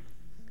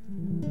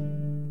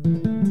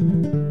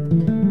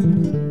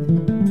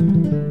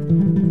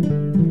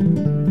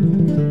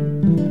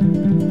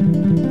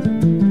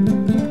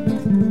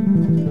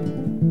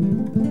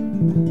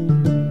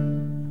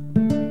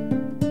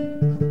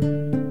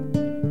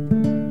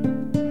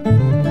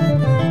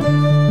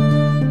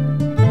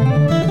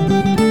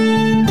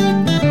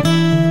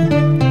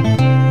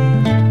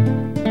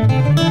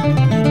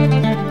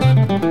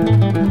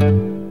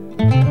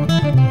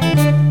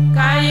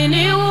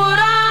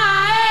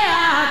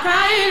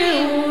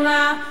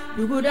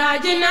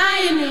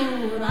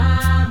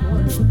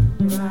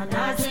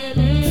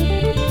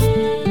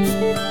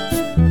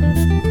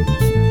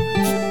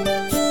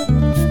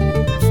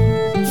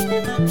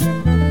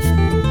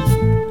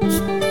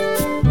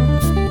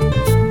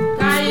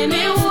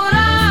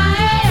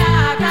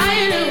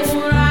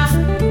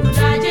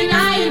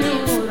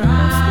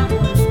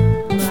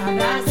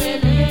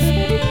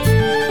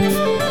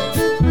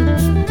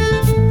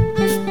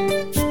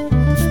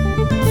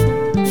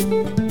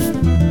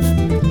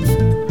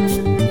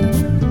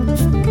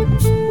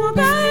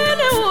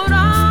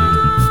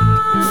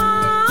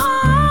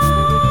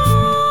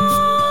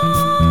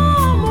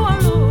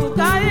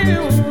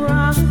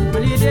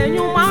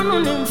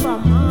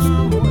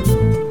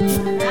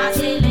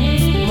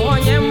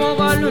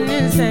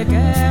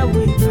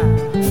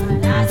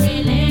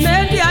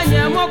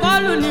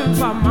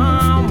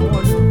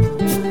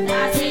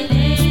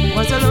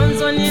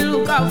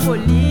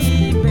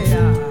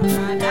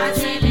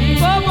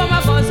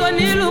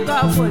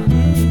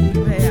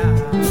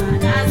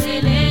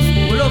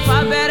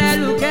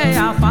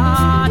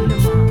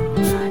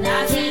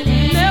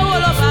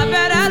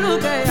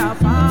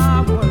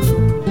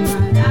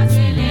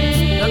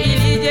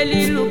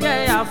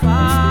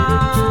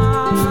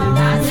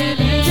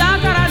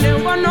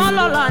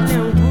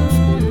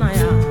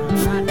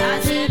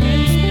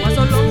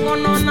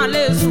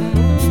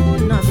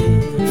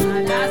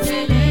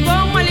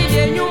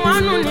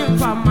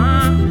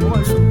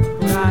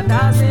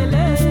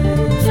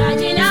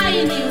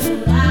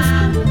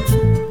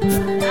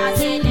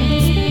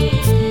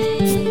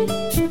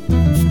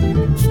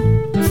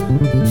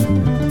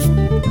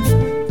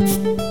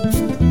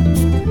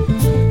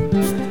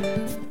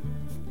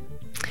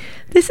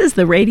 This is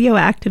the Radio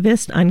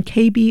Activist on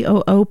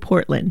KBOO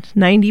Portland,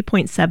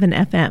 90.7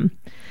 FM.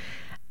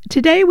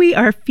 Today we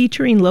are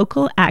featuring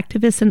local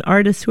activists and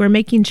artists who are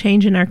making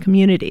change in our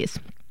communities.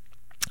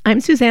 I'm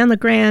Suzanne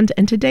LeGrand,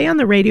 and today on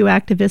the Radio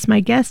Activist, my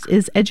guest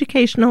is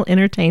educational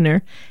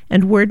entertainer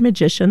and word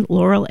magician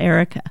Laurel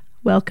Erica.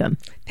 Welcome.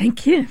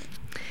 Thank you.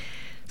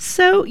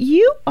 So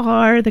you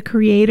are the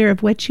creator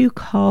of what you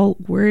call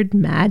word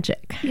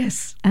magic.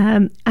 Yes.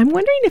 I'm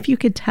wondering if you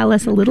could tell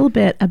us a little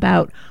bit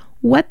about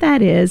what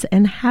that is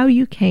and how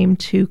you came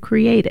to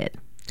create it.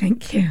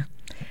 Thank you.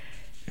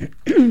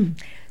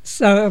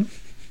 So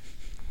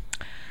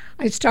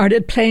I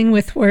started playing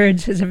with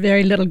words as a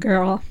very little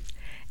girl,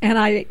 and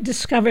I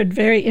discovered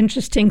very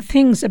interesting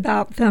things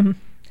about them.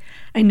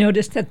 I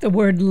noticed that the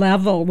word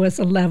level was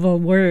a level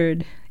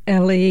word,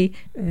 Level,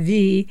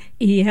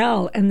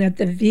 and that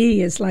the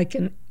V is like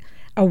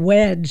a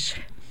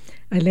wedge.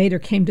 I later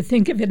came to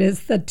think of it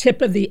as the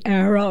tip of the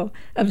arrow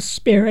of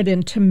spirit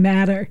into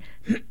matter.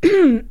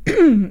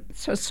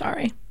 So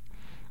sorry.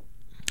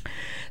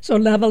 So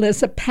level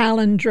is a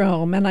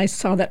palindrome, and I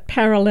saw that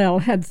parallel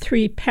had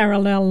 3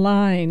 parallel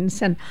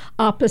lines, and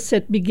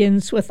opposite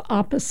begins with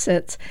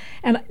opposites.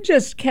 And I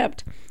just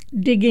kept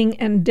digging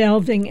and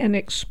delving and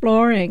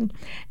exploring.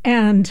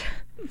 And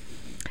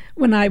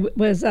when I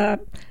was a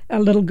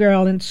little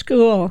girl in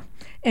school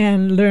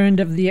and learned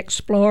of the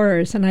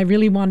explorers, and I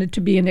really wanted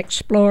to be an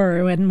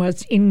explorer and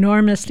was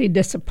enormously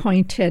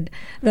disappointed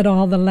that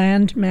all the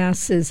land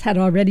masses had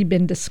already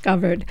been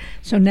discovered.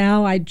 So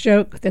now I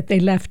joke that they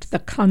left the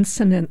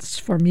consonants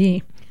for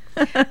me.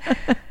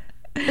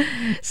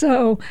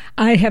 So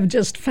I have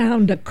just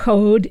found a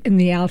code in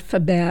the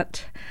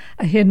alphabet,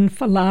 a hidden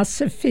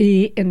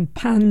philosophy in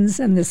puns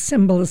and the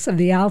symbols of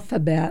the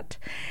alphabet,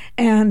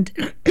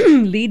 and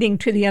leading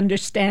to the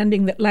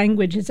understanding that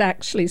language is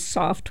actually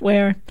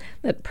software,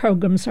 that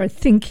programs are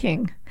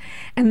thinking,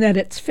 and that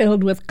it's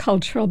filled with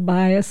cultural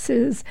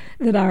biases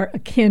that are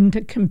akin to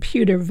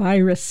computer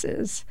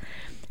viruses.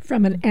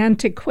 From an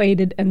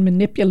antiquated and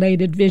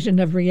manipulated vision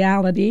of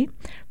reality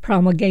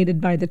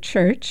promulgated by the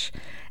church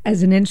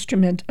as an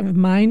instrument of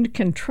mind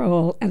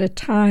control at a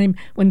time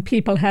when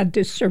people had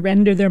to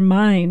surrender their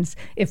minds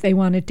if they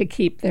wanted to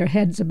keep their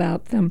heads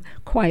about them,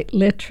 quite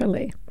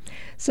literally.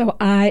 So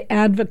I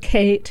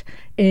advocate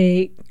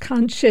a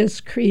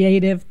conscious,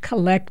 creative,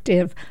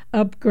 collective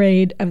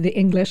upgrade of the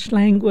English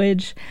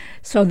language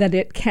so that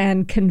it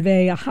can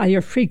convey a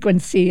higher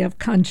frequency of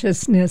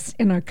consciousness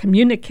in our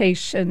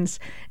communications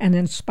and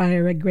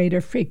inspire a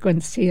greater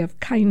frequency of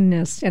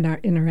kindness in our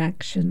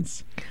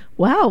interactions.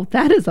 Wow,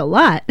 that is a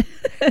lot.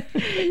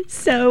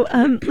 So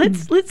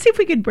let's see if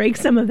we could break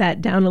some of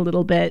that down a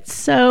little bit.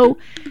 So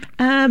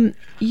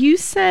you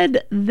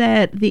said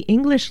that the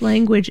English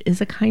language is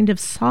a kind of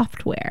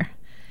software.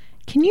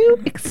 Can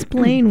you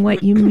explain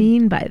what you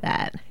mean by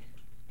that?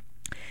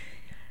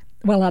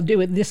 Well, I'll do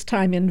it this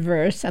time in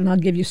verse, and I'll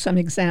give you some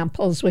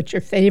examples, which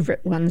are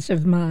favorite ones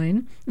of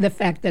mine. The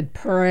fact that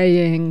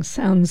praying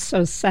sounds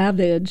so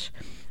savage,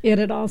 yet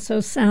it also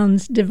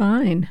sounds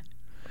divine.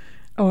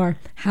 Or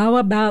how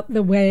about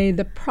the way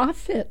the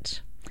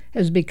prophet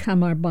has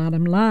become our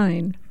bottom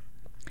line?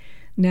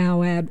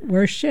 Now add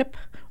worship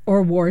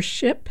or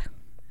worship,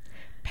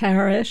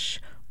 parish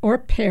or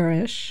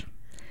perish,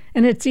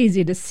 and it's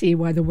easy to see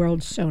why the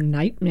world's so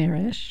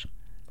nightmarish.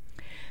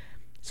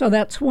 So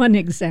that's one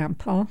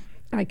example.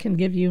 I can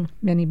give you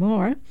many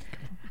more.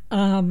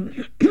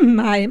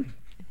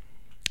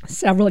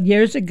 Several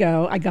years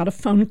ago, I got a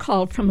phone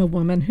call from a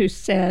woman who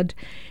said,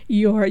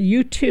 "Your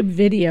YouTube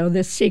video,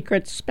 The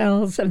Secret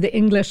Spells of the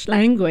English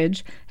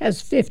Language,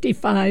 has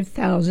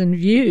 55,000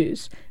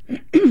 views."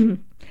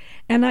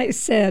 And I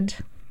said,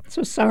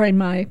 so sorry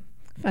my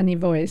funny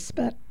voice,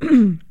 but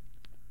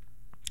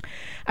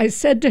I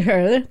said to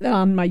her that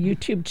on my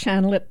YouTube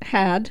channel it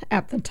had,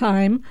 at the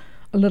time,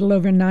 a little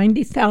over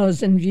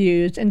 90,000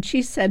 views. And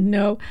she said,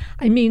 no,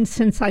 I mean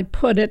since I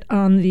put it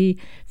on the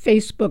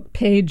Facebook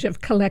page of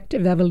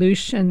Collective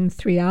Evolution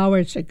 3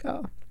 hours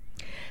ago.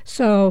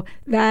 So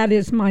that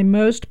is my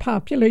most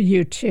popular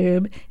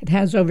YouTube. It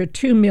has over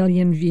 2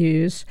 million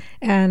views.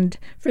 And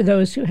for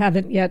those who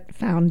haven't yet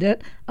found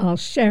it, I'll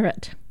share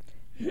it.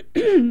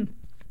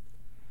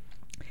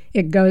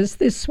 It goes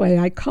this way.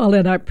 I call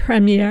it our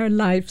premier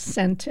life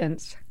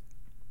sentence.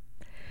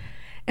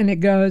 And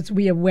it goes,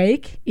 we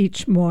awake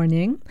each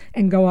morning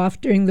and go off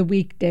during the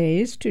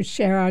weekdays to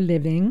share our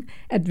living,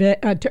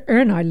 to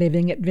earn our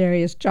living at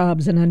various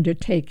jobs and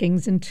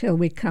undertakings until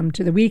we come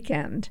to the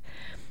weekend.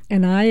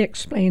 And I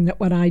explain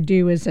that what I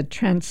do is a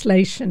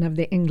translation of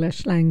the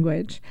English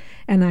language,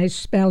 and I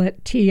spell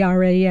it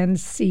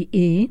TRANCE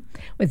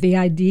with the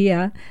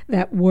idea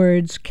that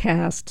words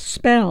cast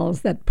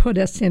spells that put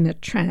us in a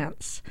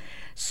trance.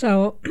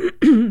 So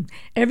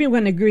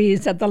everyone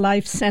agrees that the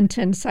life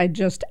sentence I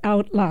just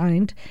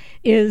outlined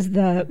is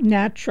the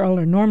natural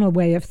or normal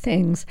way of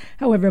things.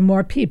 However,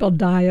 more people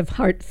die of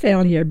heart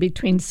failure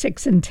between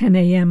 6 and 10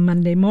 a.m.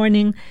 Monday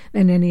morning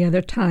than any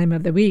other time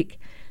of the week.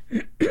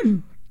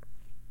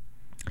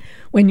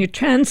 When you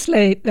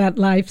translate that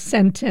life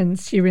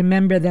sentence, you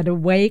remember that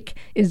awake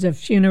is a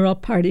funeral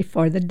party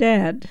for the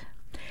dead,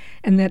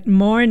 and that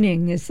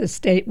mourning is the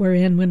state we're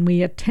in when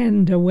we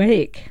attend a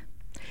wake,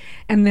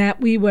 and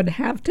that we would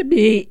have to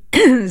be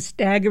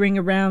staggering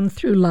around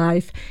through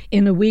life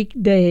in a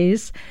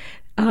weekdays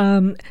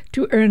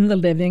to earn the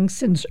living,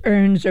 since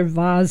urns are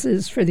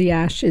vases for the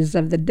ashes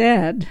of the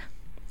dead.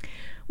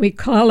 We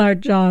call our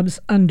jobs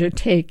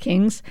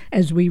undertakings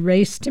as we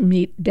race to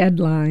meet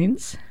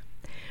deadlines.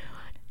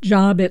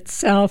 Job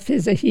itself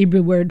is a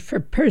Hebrew word for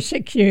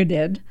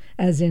persecuted,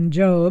 as in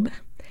Job,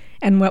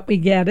 and what we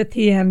get at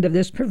the end of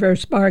this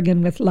perverse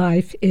bargain with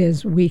life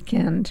is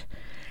weekend.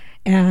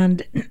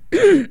 And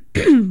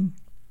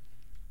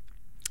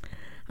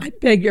I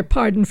beg your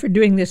pardon for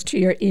doing this to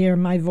your ear.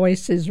 My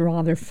voice is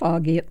rather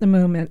foggy at the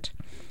moment.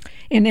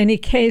 In any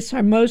case,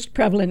 our most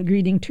prevalent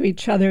greeting to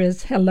each other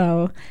is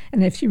hello,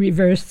 and if you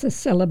reverse the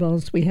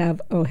syllables, we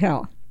have oh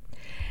hell.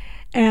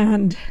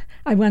 And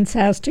I once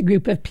asked a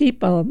group of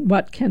people,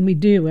 what can we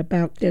do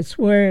about this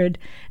word?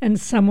 And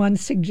someone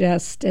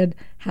suggested,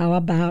 how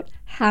about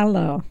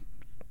hallow?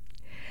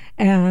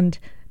 And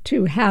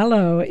to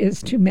hallow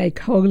is to make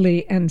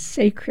holy and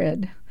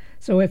sacred.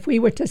 So if we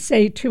were to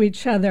say to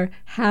each other,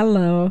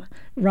 hallow,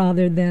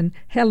 rather than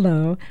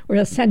hello, we're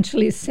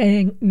essentially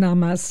saying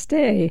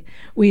namaste.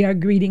 We are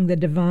greeting the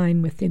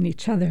divine within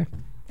each other.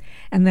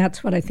 And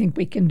that's what I think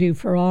we can do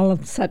for all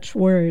of such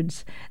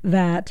words,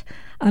 that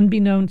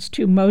unbeknownst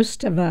to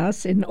most of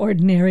us, in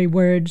ordinary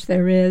words,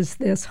 there is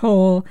this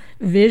whole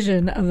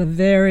vision of a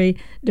very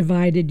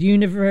divided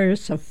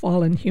universe, of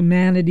fallen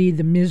humanity,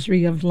 the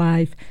misery of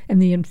life,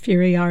 and the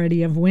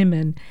inferiority of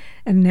women.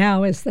 And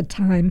now is the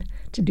time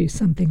to do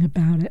something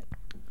about it.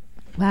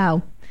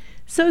 Wow.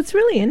 So it's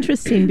really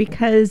interesting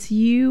because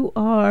you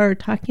are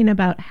talking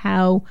about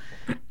how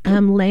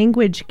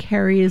language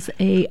carries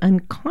a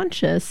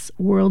unconscious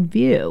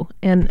worldview,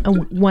 and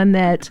one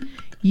that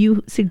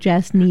you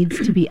suggest needs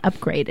to be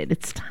upgraded.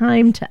 It's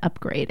time to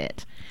upgrade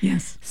it.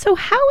 Yes. So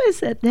how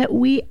is it that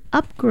we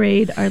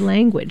upgrade our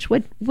language?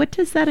 What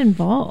does that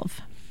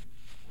involve?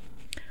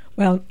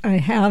 Well, I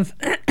have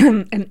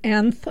an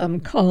anthem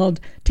called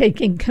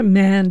Taking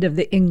Command of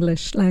the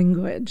English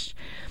Language.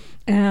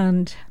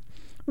 And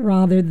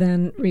rather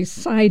than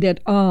recite it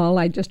all,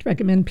 I just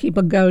recommend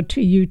people go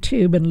to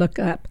YouTube and look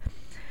up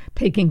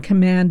Taking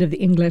Command of the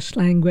English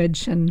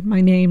Language and my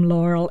name,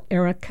 Laurel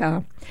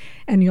Erica,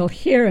 and you'll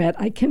hear it.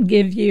 I can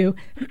give you,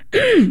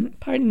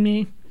 pardon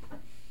me,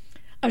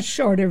 a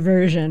shorter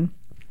version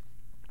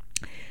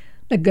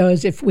that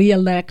goes, if we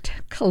elect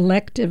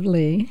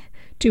collectively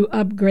to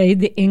upgrade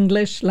the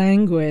English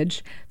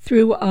language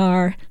through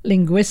our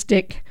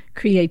linguistic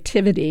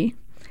creativity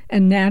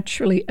and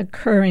naturally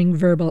occurring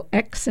verbal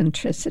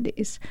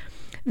eccentricities,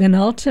 then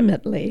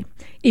ultimately,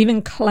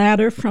 even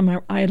clatter from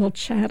our idle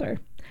chatter,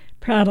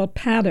 prattle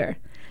patter,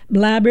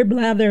 blabber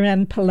blather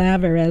and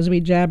palaver as we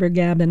jabber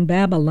gab in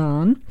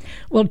Babylon,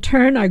 will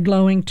turn our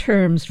glowing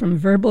terms from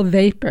verbal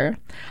vapor,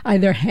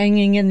 either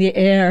hanging in the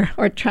air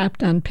or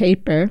trapped on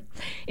paper,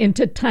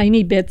 into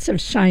tiny bits of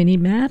shiny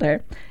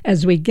matter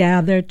as we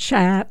gather,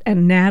 chat,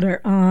 and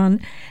natter on,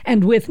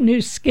 and with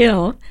new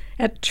skill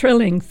at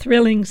trilling,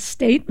 thrilling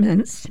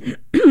statements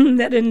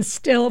that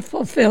instill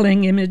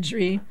fulfilling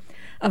imagery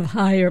of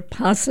higher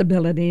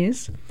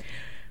possibilities,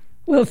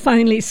 will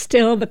finally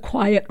still the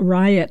quiet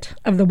riot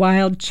of the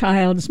wild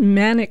child's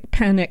manic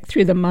panic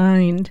through the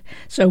mind,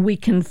 so we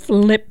can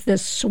flip the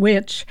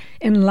switch,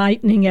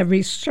 enlightening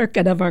every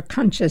circuit of our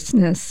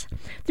consciousness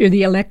through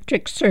the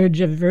electric surge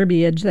of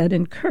verbiage that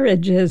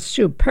encourages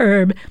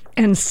superb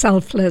and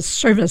selfless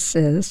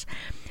services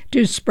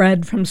to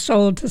spread from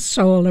soul to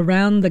soul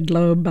around the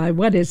globe by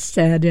what is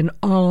said in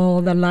all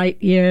the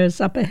light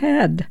years up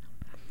ahead.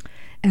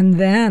 And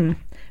then,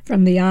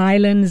 from the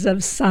islands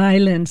of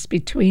silence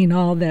between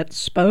all that's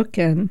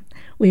spoken,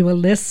 we will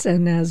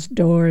listen as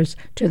doors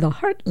to the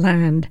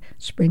heartland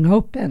spring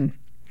open.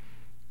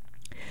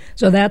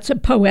 So that's a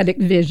poetic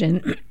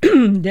vision,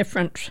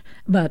 different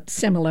but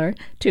similar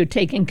to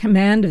taking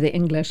command of the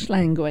English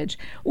language.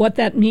 What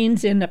that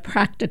means in a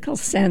practical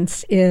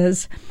sense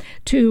is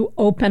to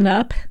open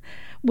up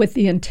with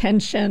the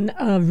intention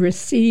of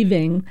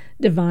receiving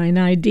divine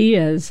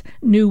ideas,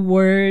 new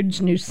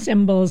words, new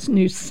symbols,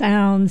 new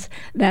sounds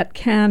that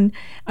can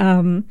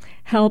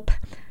help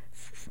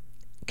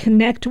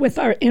connect with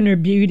our inner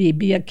beauty,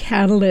 be a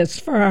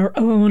catalyst for our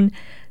own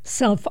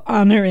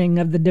self-honoring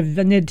of the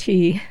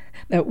divinity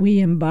that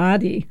we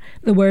embody.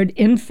 The word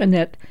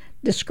infinite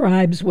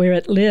describes where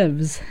it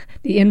lives.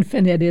 The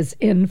infinite is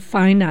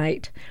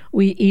infinite.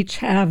 We each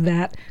have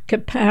that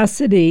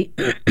capacity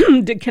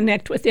to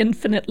connect with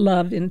infinite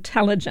love,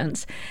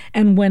 intelligence.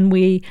 And when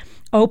we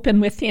open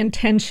with the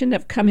intention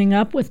of coming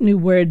up with new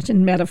words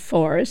and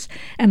metaphors,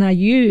 and I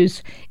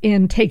use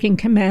in taking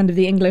command of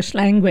the English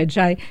language,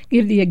 I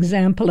give the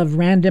example of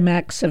random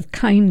acts of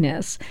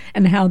kindness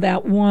and how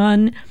that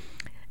one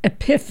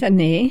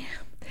epiphany,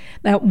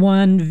 that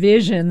one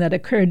vision that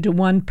occurred to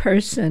one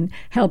person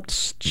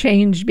helped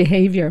change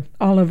behavior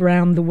all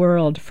around the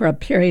world for a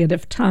period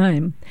of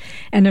time.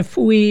 And if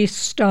we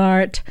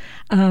start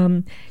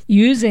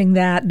using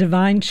that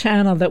divine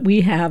channel that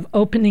we have,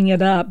 opening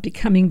it up,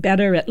 becoming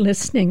better at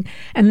listening,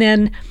 and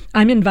then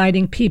I'm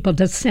inviting people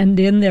to send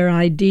in their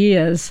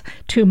ideas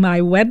to my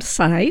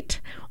website,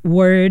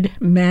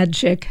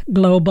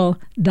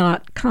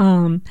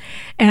 wordmagicglobal.com.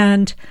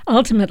 And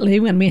ultimately,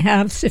 when we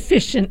have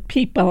sufficient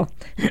people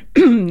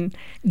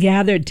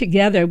gathered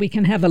together, we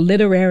can have a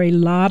literary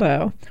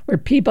lotto where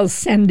people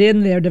send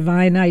in their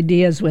divine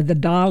ideas with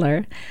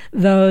 $1.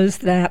 Those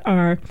that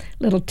our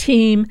little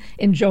team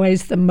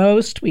enjoys the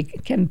most, we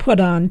can put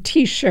on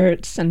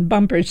T-shirts and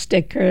bumper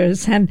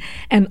stickers and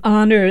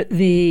honor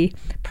the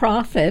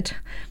prophet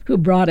who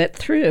brought it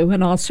through,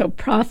 and also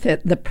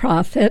profit the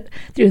prophet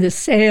through the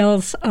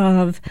sales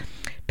of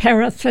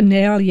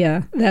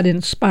paraphernalia that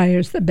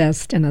inspires the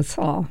best in us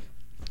all.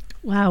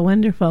 Wow,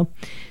 wonderful.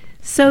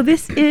 So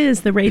this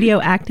is The Radio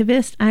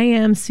Activist. I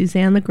am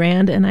Suzanne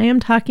LeGrand, and I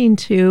am talking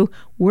to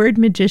word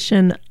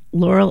magician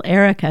Laurel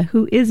Erica,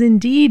 who is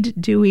indeed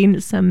doing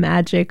some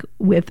magic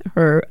with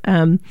her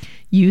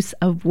use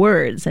of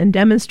words and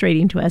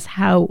demonstrating to us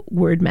how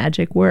word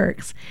magic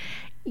works.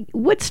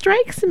 What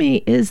strikes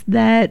me is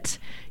that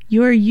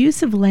your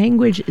use of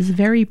language is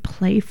very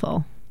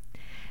playful,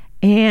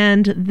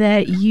 and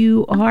that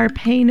you are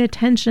paying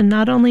attention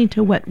not only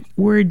to what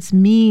words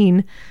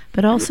mean,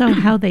 but also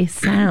how they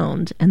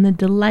sound and the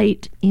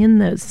delight in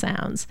those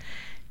sounds.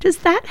 Does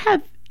that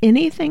have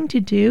anything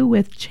to do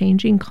with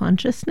changing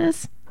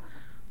consciousness?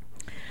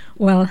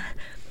 Well,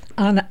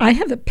 I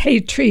have a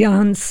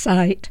Patreon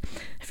site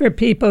for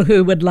people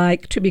who would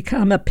like to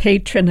become a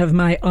patron of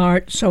my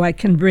art so I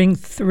can bring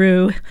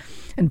through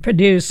and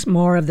produce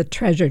more of the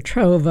treasure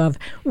trove of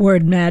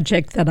word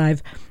magic that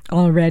I've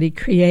already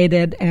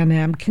created and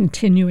am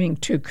continuing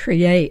to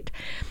create.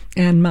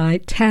 And my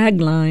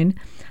tagline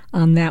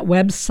on that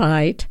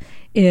website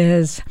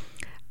is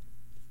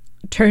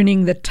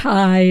turning the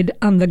tide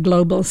on the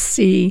global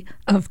sea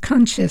of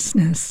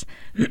consciousness.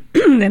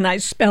 And I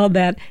spelled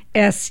that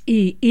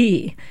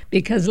S-E-E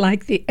because,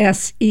 like the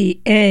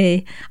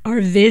S-E-A,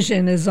 our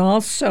vision is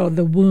also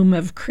the womb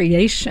of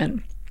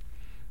creation.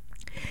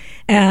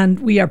 And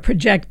we are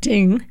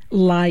projecting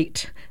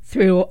light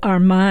through our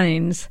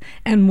minds.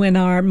 And when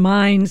our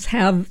minds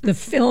have the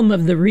film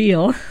of the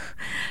real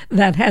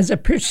that has a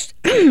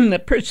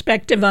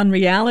perspective on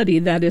reality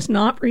that is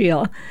not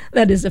real,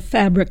 that is a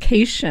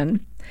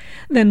fabrication,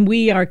 then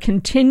we are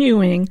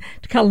continuing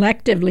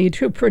collectively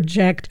to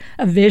project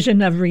a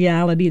vision of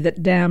reality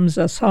that damns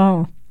us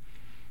all.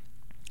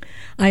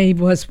 I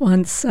was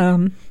once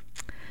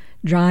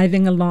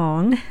driving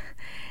along,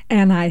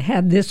 and I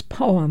had this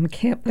poem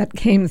that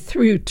came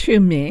through to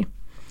me,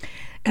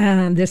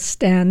 and this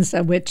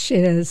stanza, which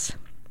is,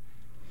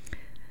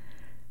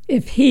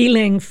 if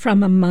healing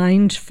from a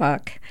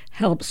mindfuck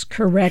helps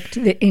correct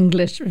the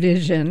English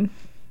vision,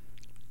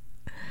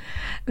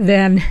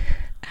 then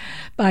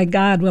by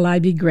God will I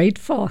be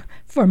grateful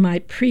for my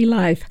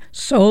pre-life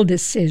soul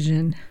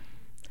decision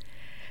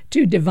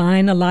to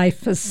divine a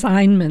life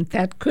assignment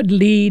that could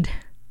lead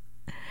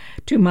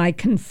to my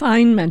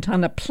confinement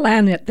on a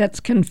planet that's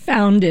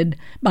confounded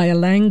by a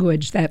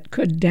language that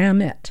could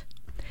damn it.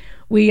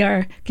 We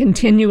are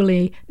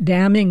continually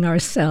damning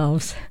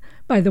ourselves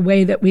by the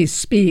way that we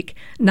speak,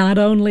 not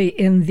only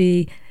in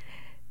the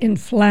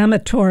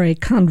inflammatory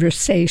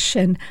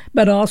conversation,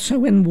 but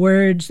also in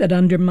words that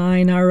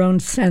undermine our own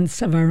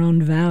sense of our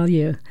own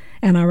value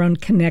and our own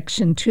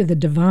connection to the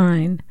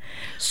divine.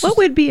 What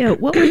would be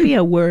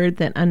a word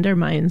that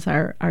undermines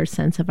our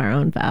sense of our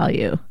own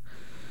value?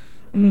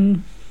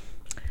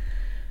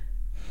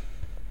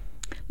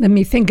 Let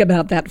me think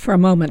about that for a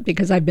moment,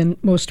 because I've been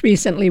most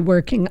recently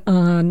working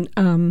on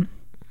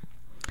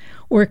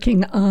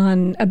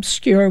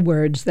obscure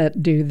words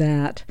that do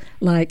that,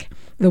 like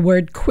the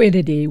word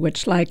quiddity,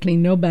 which likely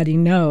nobody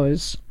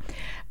knows,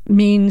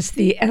 means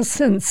the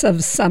essence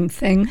of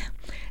something,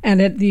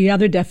 and the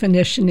other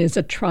definition is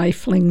a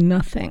trifling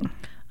nothing.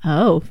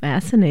 Oh,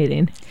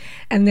 fascinating.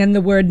 And then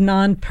the word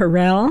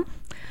nonpareil,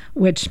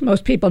 which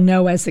most people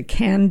know as a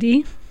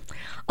candy,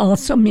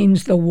 also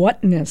means the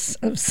whatness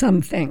of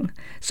something.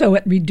 So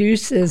it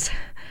reduces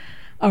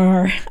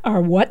our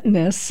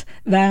whatness,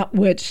 that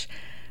which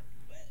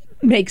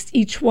makes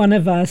each one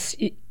of us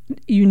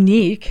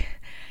unique.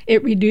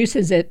 It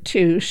reduces it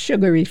to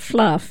sugary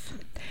fluff.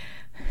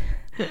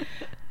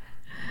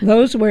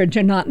 Those words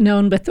are not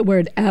known, but the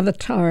word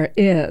avatar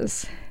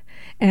is.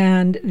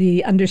 And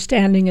the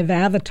understanding of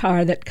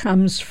avatar that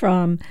comes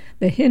from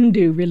the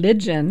Hindu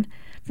religion,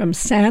 from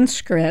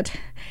Sanskrit,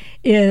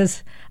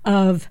 is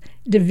of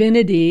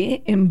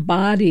divinity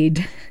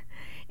embodied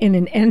in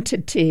an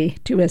entity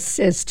to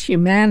assist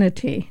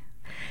humanity.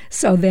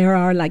 So there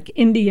are like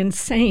Indian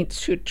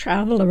saints who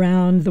travel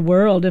around the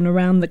world and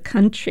around the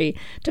country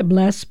to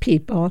bless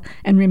people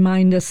and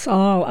remind us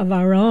all of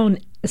our own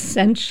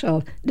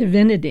essential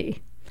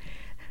divinity.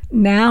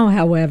 Now,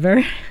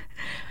 however,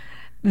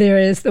 there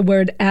is the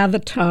word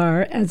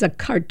avatar as a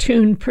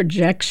cartoon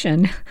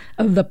projection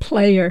of the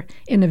player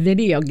in a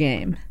video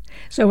game.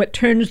 So it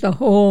turns the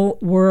whole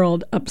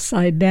world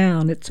upside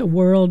down. It's a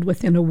world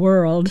within a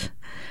world,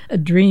 a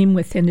dream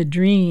within a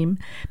dream,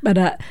 but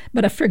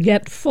a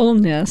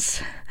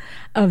forgetfulness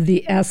of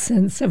the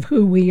essence of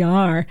who we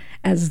are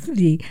as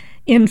the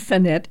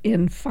infinite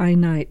in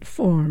finite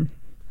form.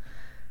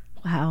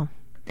 Wow.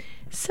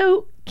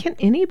 So can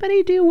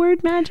anybody do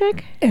word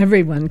magic?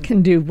 Everyone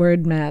can do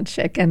word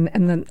magic. And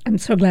then I'm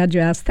so glad you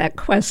asked that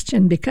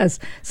question, because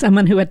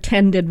someone who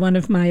attended one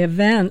of my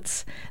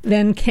events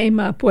then came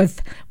up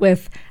with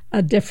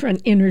a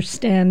different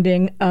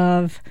understanding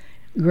of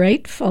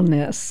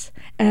gratefulness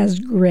as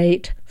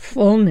great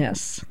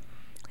fullness.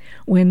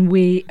 when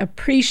we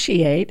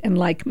appreciate and,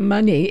 like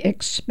money,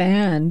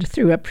 expand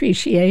through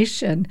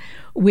appreciation,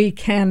 we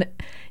can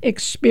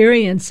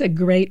experience a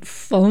great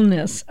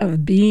fullness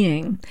of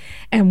being.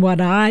 And what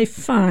I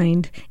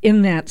find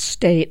in that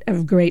state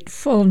of great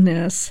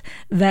fullness,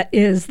 that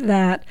is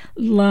that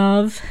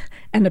love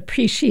and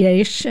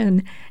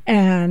appreciation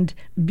and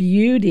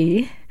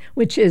beauty,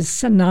 which is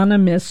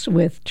synonymous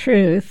with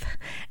truth,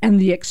 and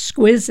the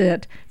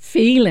exquisite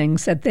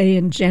feelings that they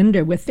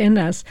engender within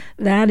us,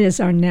 that is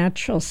our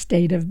natural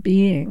state of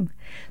being.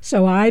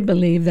 So I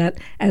believe that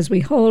as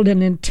we hold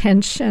an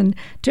intention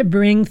to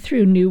bring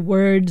through new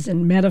words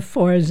and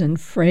metaphors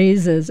and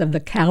phrases of the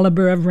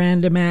caliber of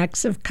random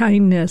acts of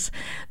kindness,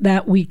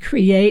 that we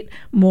create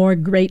more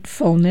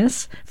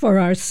gratefulness for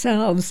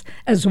ourselves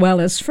as well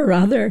as for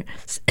others,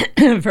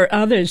 for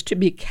others to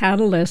be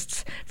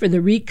catalysts for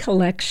the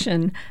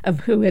recollection of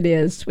who it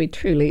is we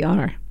truly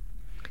are.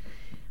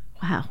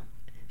 Wow.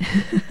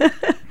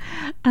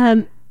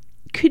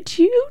 Could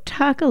you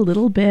talk a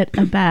little bit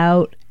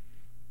about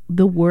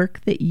the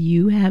work that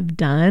you have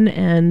done,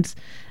 and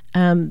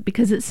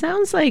because it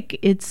sounds like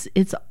it's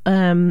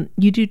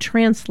you do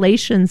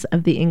translations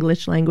of the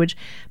English language,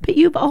 but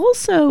you've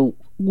also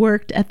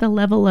worked at the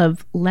level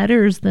of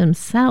letters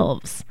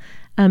themselves.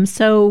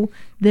 So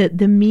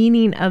the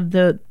meaning of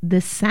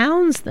the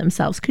sounds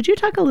themselves. Could you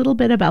talk a little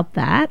bit about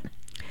that?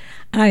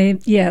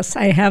 Yes,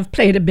 I have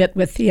played a bit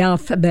with the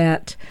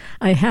alphabet.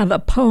 I have a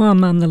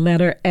poem on the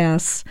letter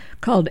S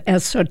called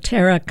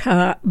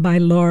Esoterica by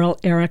Laurel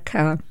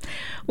Erica,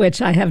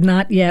 which I have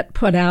not yet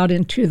put out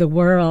into the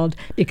world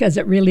because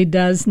it really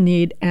does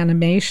need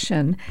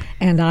animation,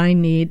 and I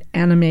need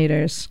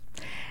animators.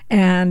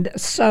 And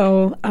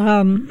so,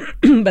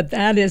 but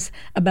that is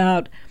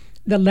about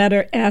the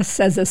letter S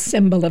as a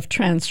symbol of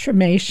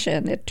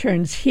transformation. It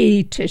turns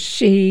he to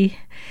she.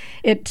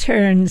 It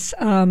turns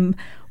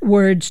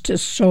words to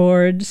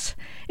swords.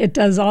 It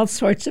does all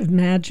sorts of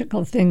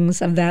magical things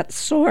of that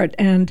sort.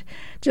 And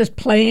just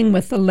playing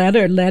with the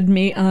letter led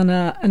me on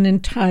an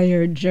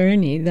entire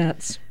journey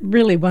that's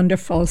really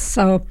wonderful.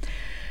 So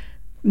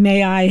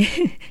may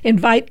I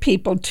invite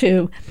people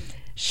to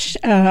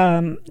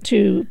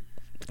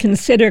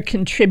consider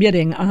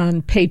contributing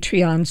on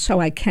Patreon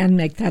so I can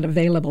make that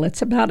available.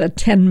 It's about a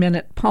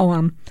 10-minute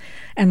poem,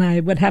 and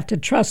I would have to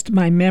trust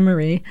my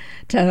memory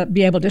to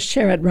be able to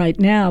share it right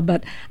now,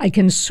 but I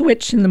can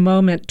switch in the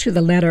moment to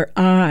the letter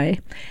I,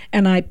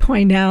 and I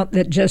point out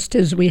that just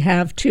as we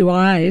have two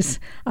eyes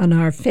on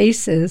our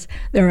faces,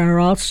 there are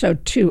also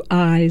two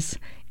I's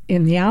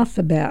in the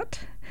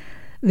alphabet.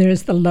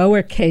 There's the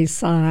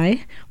lowercase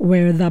I,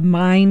 where the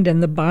mind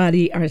and the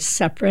body are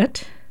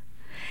separate.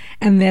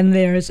 And then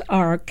there's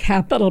our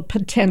capital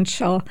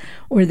potential,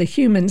 where the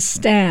human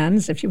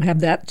stands, if you have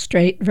that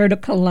straight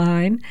vertical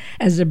line,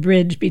 as a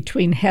bridge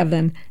between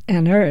heaven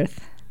and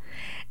earth.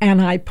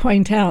 And I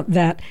point out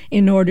that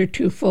in order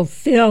to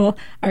fulfill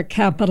our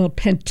capital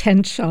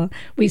potential,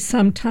 we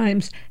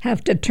sometimes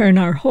have to turn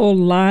our whole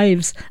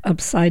lives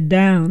upside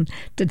down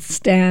to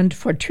stand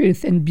for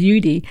truth and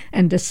beauty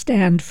and to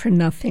stand for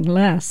nothing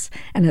less.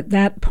 And at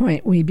that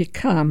point, we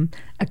become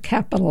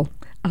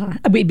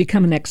we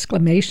become an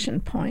exclamation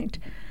point.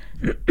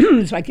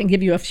 So I can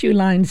give you a few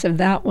lines of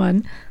that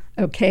one.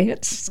 Okay,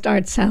 it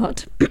starts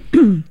out.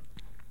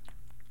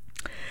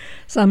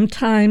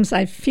 Sometimes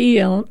I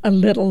feel a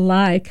little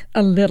like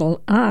a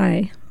little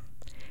I,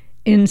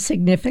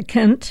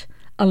 insignificant,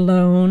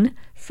 alone,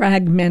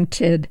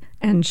 fragmented,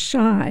 and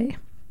shy.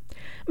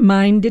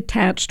 Mind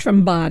detached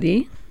from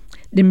body,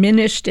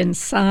 diminished in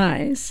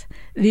size,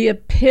 the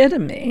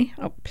epitome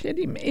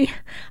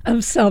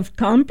of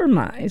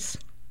self-compromise.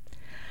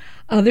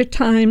 Other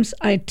times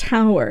I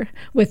tower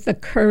with the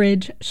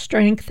courage,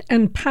 strength,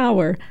 and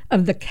power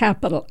of the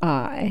capital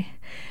I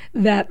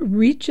that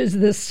reaches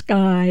the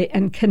sky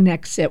and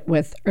connects it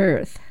with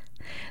earth.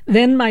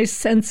 Then my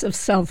sense of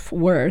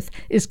self-worth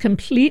is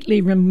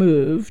completely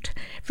removed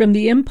from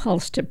the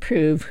impulse to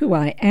prove who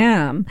I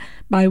am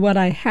by what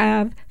I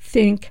have,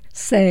 think,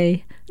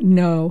 say,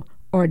 know,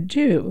 or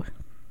do.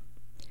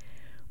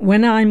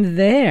 When I'm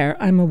there,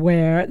 I'm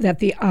aware that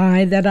the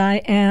I that I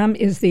am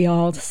is the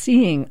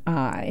all-seeing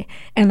I,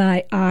 and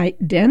I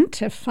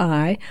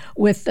identify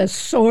with the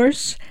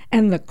source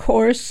and the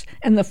course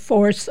and the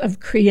force of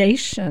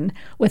creation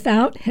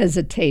without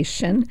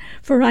hesitation,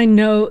 for I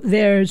know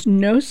there's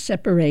no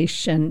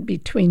separation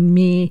between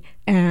me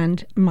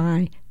and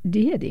my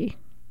deity.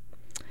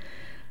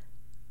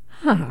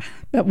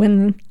 But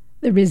when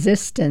the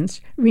resistance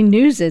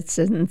renews its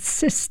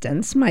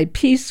insistence, my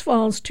peace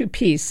falls to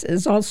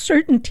pieces, all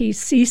certainty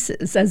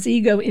ceases as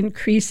ego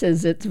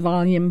increases its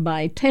volume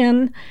by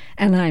 10,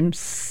 and I'm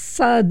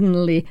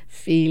suddenly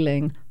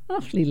feeling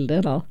awfully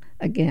little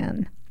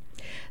again.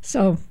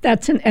 So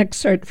that's an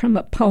excerpt from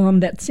a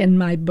poem that's in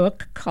my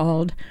book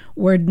called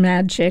Word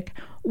Magic,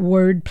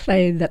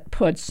 Wordplay that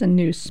Puts a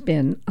New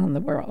Spin on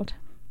the World.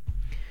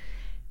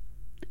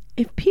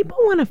 If people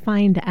want to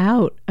find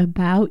out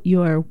about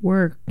your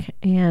work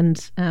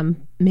and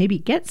maybe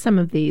get some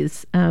of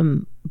these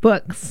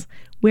books,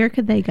 where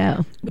could they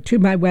go? To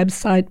my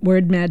website,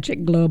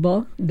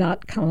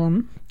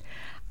 wordmagicglobal.com.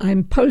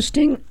 I'm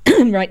posting,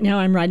 right now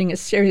I'm writing a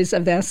series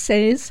of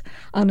essays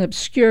on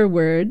obscure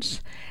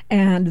words,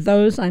 and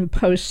those I'm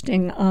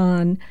posting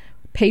on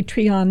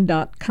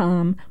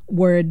patreon.com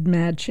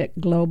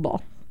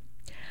wordmagicglobal.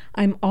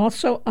 I'm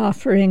also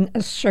offering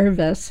a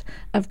service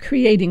of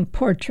creating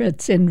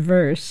portraits in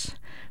verse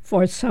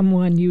for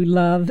someone you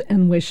love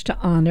and wish to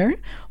honor,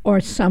 or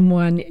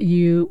someone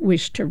you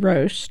wish to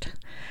roast.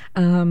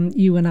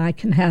 You and I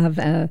can have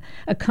a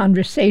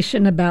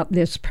conversation about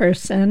this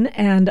person,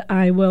 and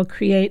I will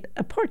create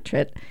a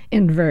portrait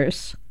in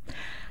verse.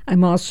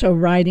 I'm also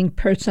writing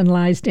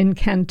personalized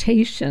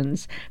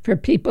incantations for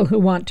people who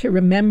want to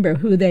remember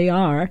who they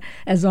are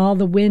as all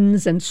the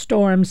winds and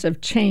storms of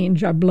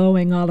change are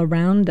blowing all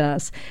around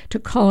us, to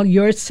call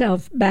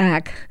yourself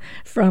back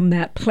from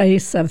that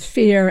place of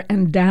fear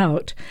and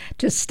doubt,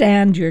 to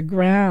stand your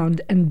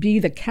ground and be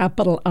the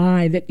capital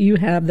I that you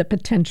have the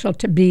potential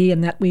to be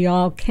and that we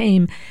all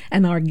came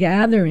and are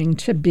gathering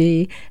to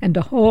be, and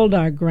to hold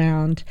our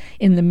ground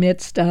in the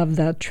midst of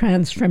the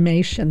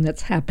transformation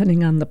that's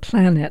happening on the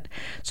planet.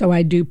 So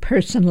I do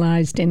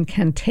personalized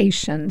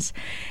incantations.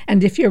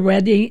 And if you're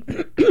ready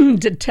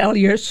to tell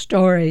your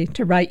story,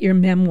 to write your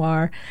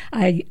memoir,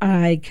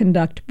 I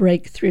conduct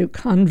breakthrough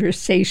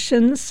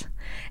conversations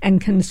and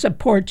can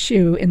support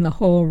you in the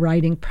whole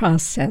writing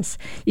process,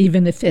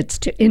 even if it's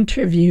to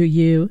interview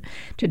you,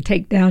 to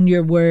take down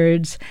your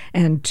words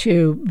and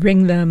to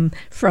bring them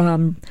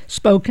from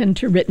spoken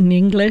to written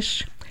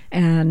English,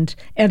 and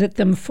edit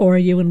them for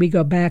you, and we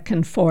go back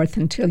and forth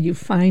until you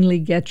finally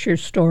get your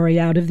story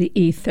out of the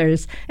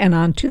ethers and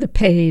onto the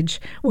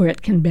page where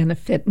it can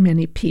benefit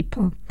many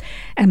people.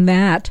 And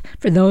that,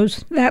 for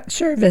that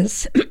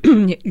service,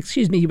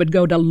 you would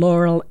go to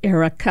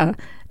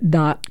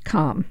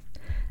laurelerica.com.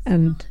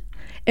 And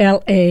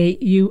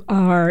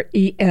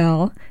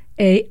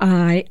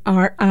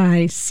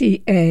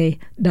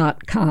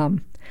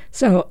LaurelAIRICA.com.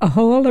 So a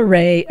whole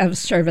array of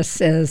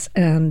services,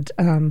 and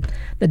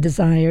the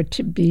desire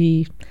to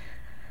be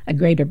a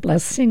greater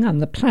blessing on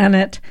the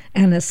planet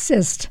and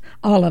assist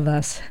all of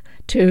us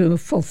to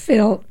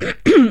fulfill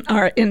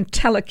our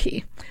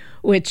entelechy,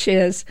 which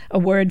is a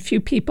word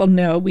few people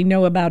know. We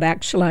know about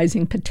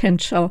actualizing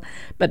potential,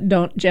 but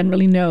don't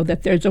generally know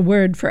that there's a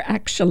word for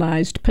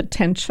actualized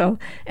potential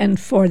and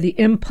for the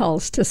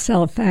impulse to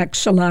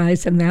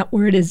self-actualize, and that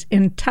word is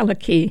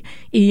entelechy,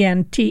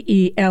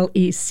 ENTELECHY.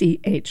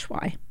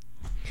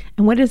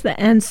 And what is the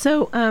end?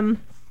 So,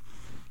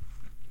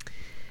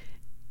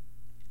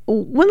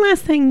 one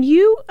last thing,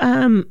 you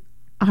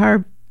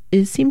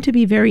seem to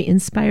be very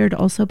inspired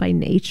also by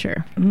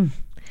nature.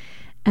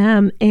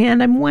 And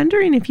I'm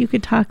wondering if you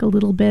could talk a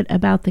little bit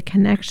about the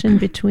connection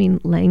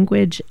between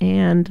language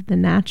and the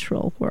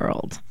natural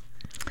world.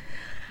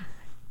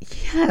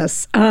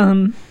 Yes.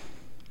 How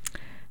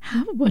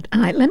would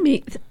I? Let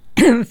me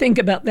think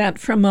about that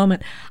for a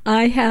moment.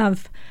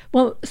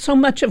 So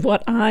much of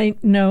what I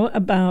know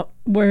about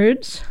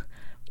words,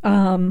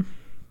 I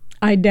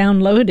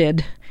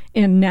downloaded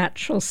in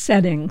natural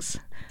settings.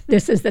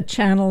 This is the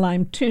channel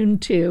I'm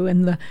tuned to,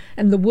 and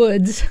the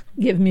woods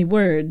give me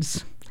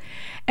words.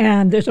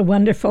 And there's a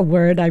wonderful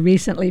word I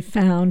recently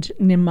found,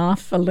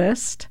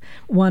 nemophilist,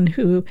 one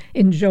who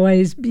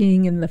enjoys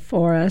being in the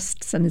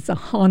forests and is a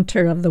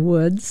haunter of the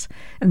woods,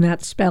 and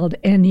that's spelled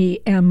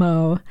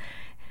NEMOPHILIST.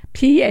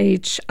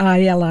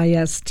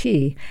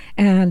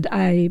 And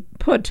I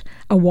put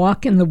A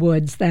Walk in the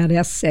Woods, that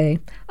essay,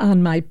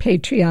 on my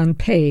Patreon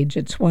page.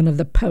 It's one of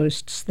the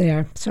posts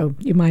there, so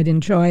you might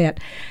enjoy it.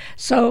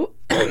 So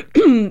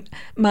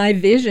my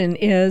vision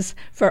is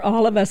for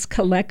all of us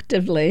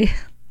collectively.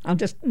 I'll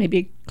just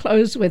maybe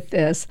close with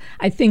this.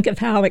 I think of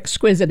how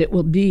exquisite it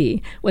will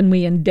be when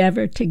we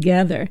endeavor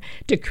together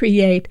to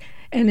create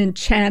an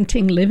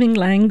enchanting living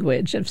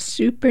language of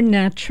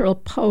supernatural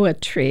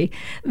poetry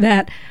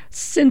that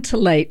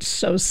scintillates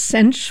so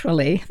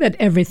sensually that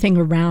everything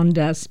around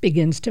us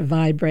begins to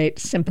vibrate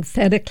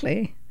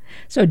sympathetically.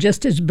 So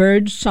just as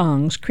bird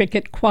songs,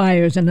 cricket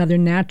choirs, and other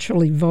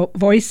natural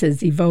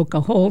voices evoke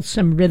a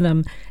wholesome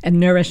rhythm and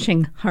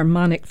nourishing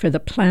harmonic for the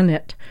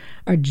planet,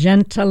 our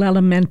gentle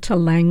elemental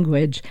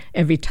language,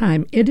 every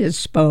time it is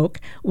spoke,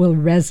 will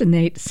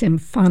resonate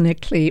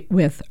symphonically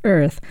with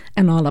earth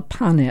and all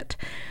upon it.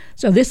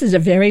 So this is a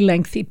very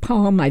lengthy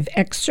poem. I've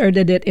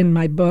excerpted it in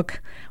my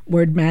book,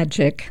 Word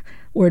Magic,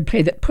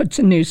 Wordplay that puts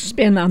a new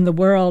spin on the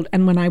world.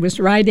 And when I was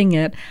writing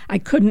it, I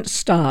couldn't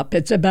stop.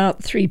 It's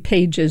about 3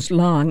 pages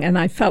long, and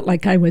I felt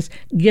like I was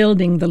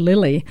gilding the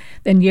lily.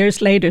 Then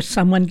years later,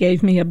 someone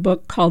gave me a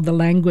book called The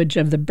Language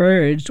of the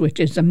Birds, which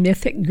is a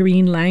mythic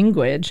green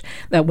language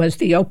that was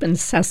the open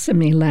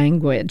sesame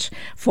language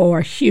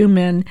for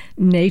human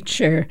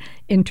nature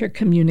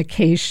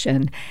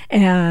intercommunication.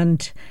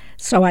 And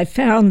so I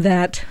found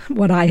that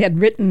what I had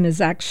written is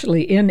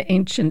actually in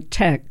ancient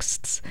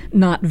texts,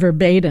 not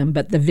verbatim,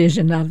 but the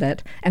vision of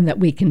it, and that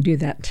we can do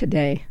that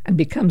today and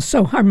become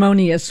so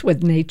harmonious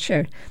with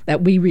nature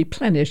that we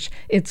replenish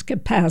its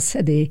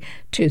capacity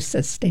to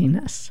sustain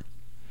us.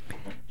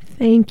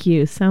 Thank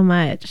you so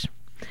much.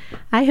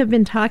 I have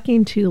been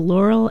talking to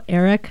Laurel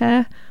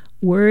Erica,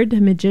 word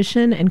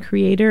magician and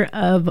creator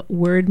of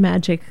Word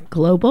Magic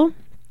Global,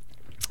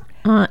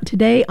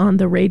 today on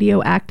the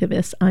Radio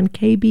Activist on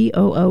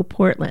KBOO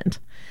Portland.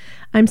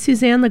 I'm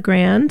Suzanne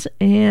LeGrand,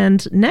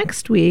 and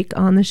next week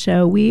on the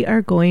show, we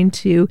are going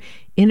to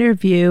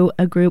interview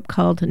a group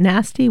called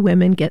Nasty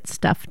Women Get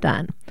Stuff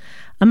Done.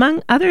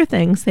 Among other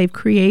things, they've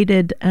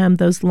created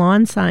those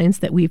lawn signs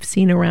that we've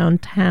seen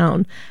around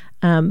town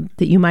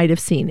that you might have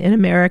seen. In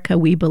America,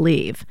 we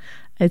believe.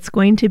 It's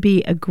going to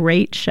be a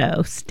great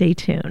show. Stay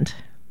tuned.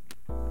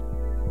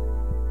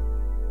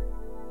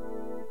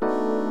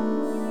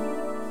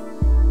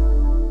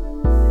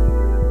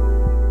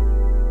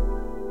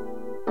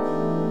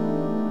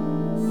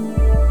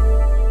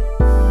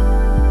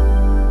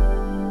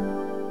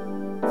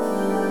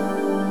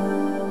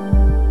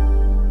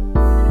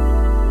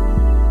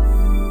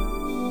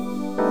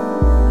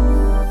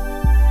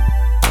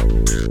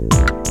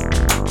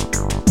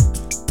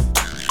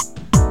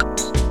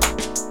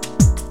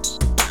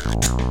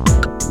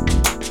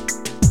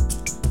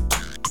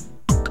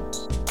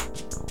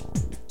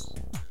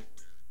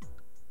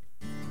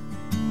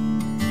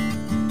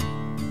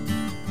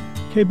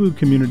 KBOO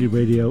Community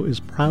Radio is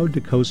proud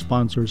to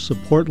co-sponsor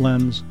Support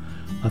Lens,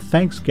 a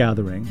thanks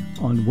gathering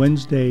on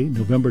Wednesday,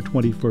 November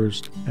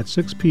 21st at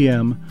 6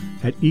 p.m.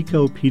 at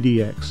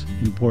EcoPDX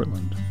in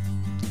Portland.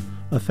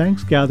 A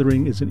thanks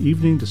gathering is an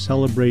evening to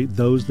celebrate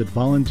those that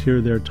volunteer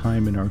their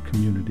time in our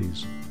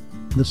communities.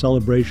 The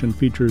celebration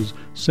features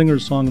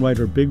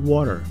singer-songwriter Big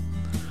Water.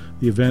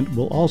 The event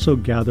will also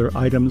gather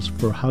items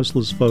for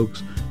houseless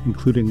folks,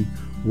 including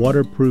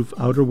waterproof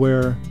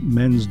outerwear,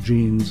 men's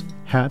jeans,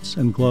 hats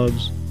and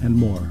gloves, and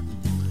more.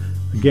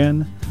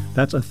 Again,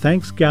 that's a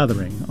thanks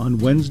gathering on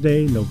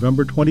Wednesday,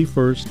 November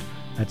 21st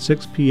at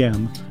 6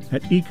 p.m.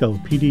 at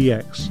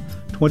EcoPDX,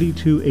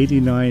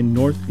 2289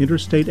 North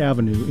Interstate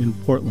Avenue in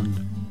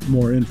Portland.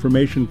 More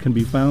information can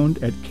be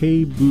found at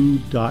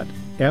kboo.fm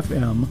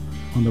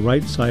on the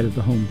right side of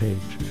the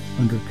homepage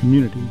under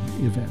Community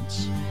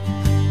Events.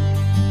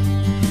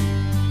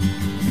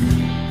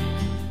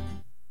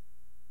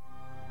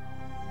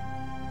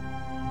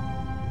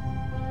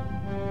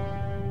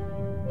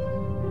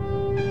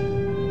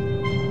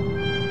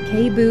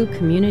 KBOO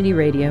Community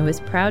Radio is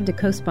proud to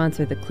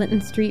co-sponsor the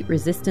Clinton Street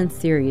Resistance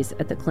Series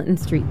at the Clinton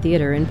Street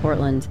Theater in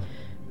Portland.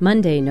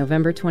 Monday,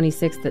 November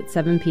 26th at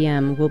 7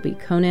 p.m. will be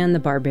Conan the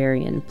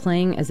Barbarian,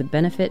 playing as a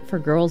benefit for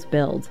Girls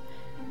Build.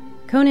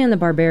 Conan the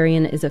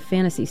Barbarian is a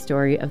fantasy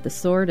story of the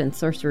sword and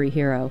sorcery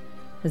hero.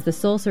 As the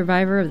sole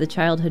survivor of the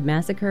childhood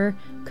massacre,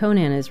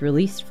 Conan is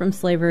released from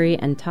slavery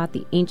and taught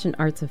the ancient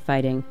arts of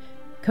fighting.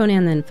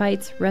 Conan then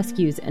fights,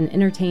 rescues, and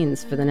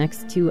entertains for the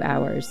next 2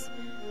 hours.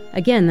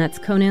 Again, that's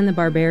Conan the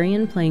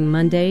Barbarian playing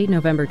Monday,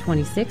 November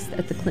 26th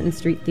at the Clinton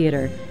Street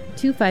Theater,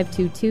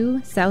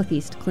 2522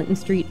 Southeast Clinton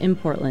Street in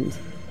Portland.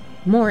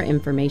 More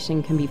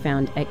information can be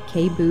found at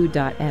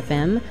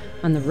kboo.fm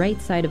on the right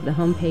side of the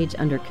homepage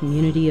under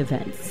Community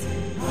Events.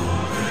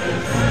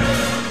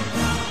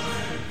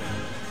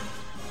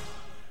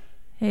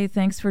 Hey,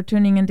 thanks for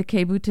tuning into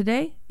KBOO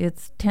today.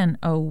 It's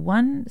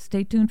 10:01.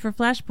 Stay tuned for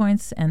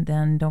Flashpoints, and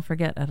then don't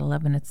forget at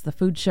 11 it's the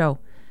Food Show.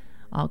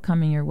 All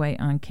coming your way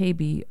on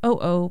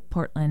KBOO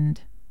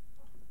Portland.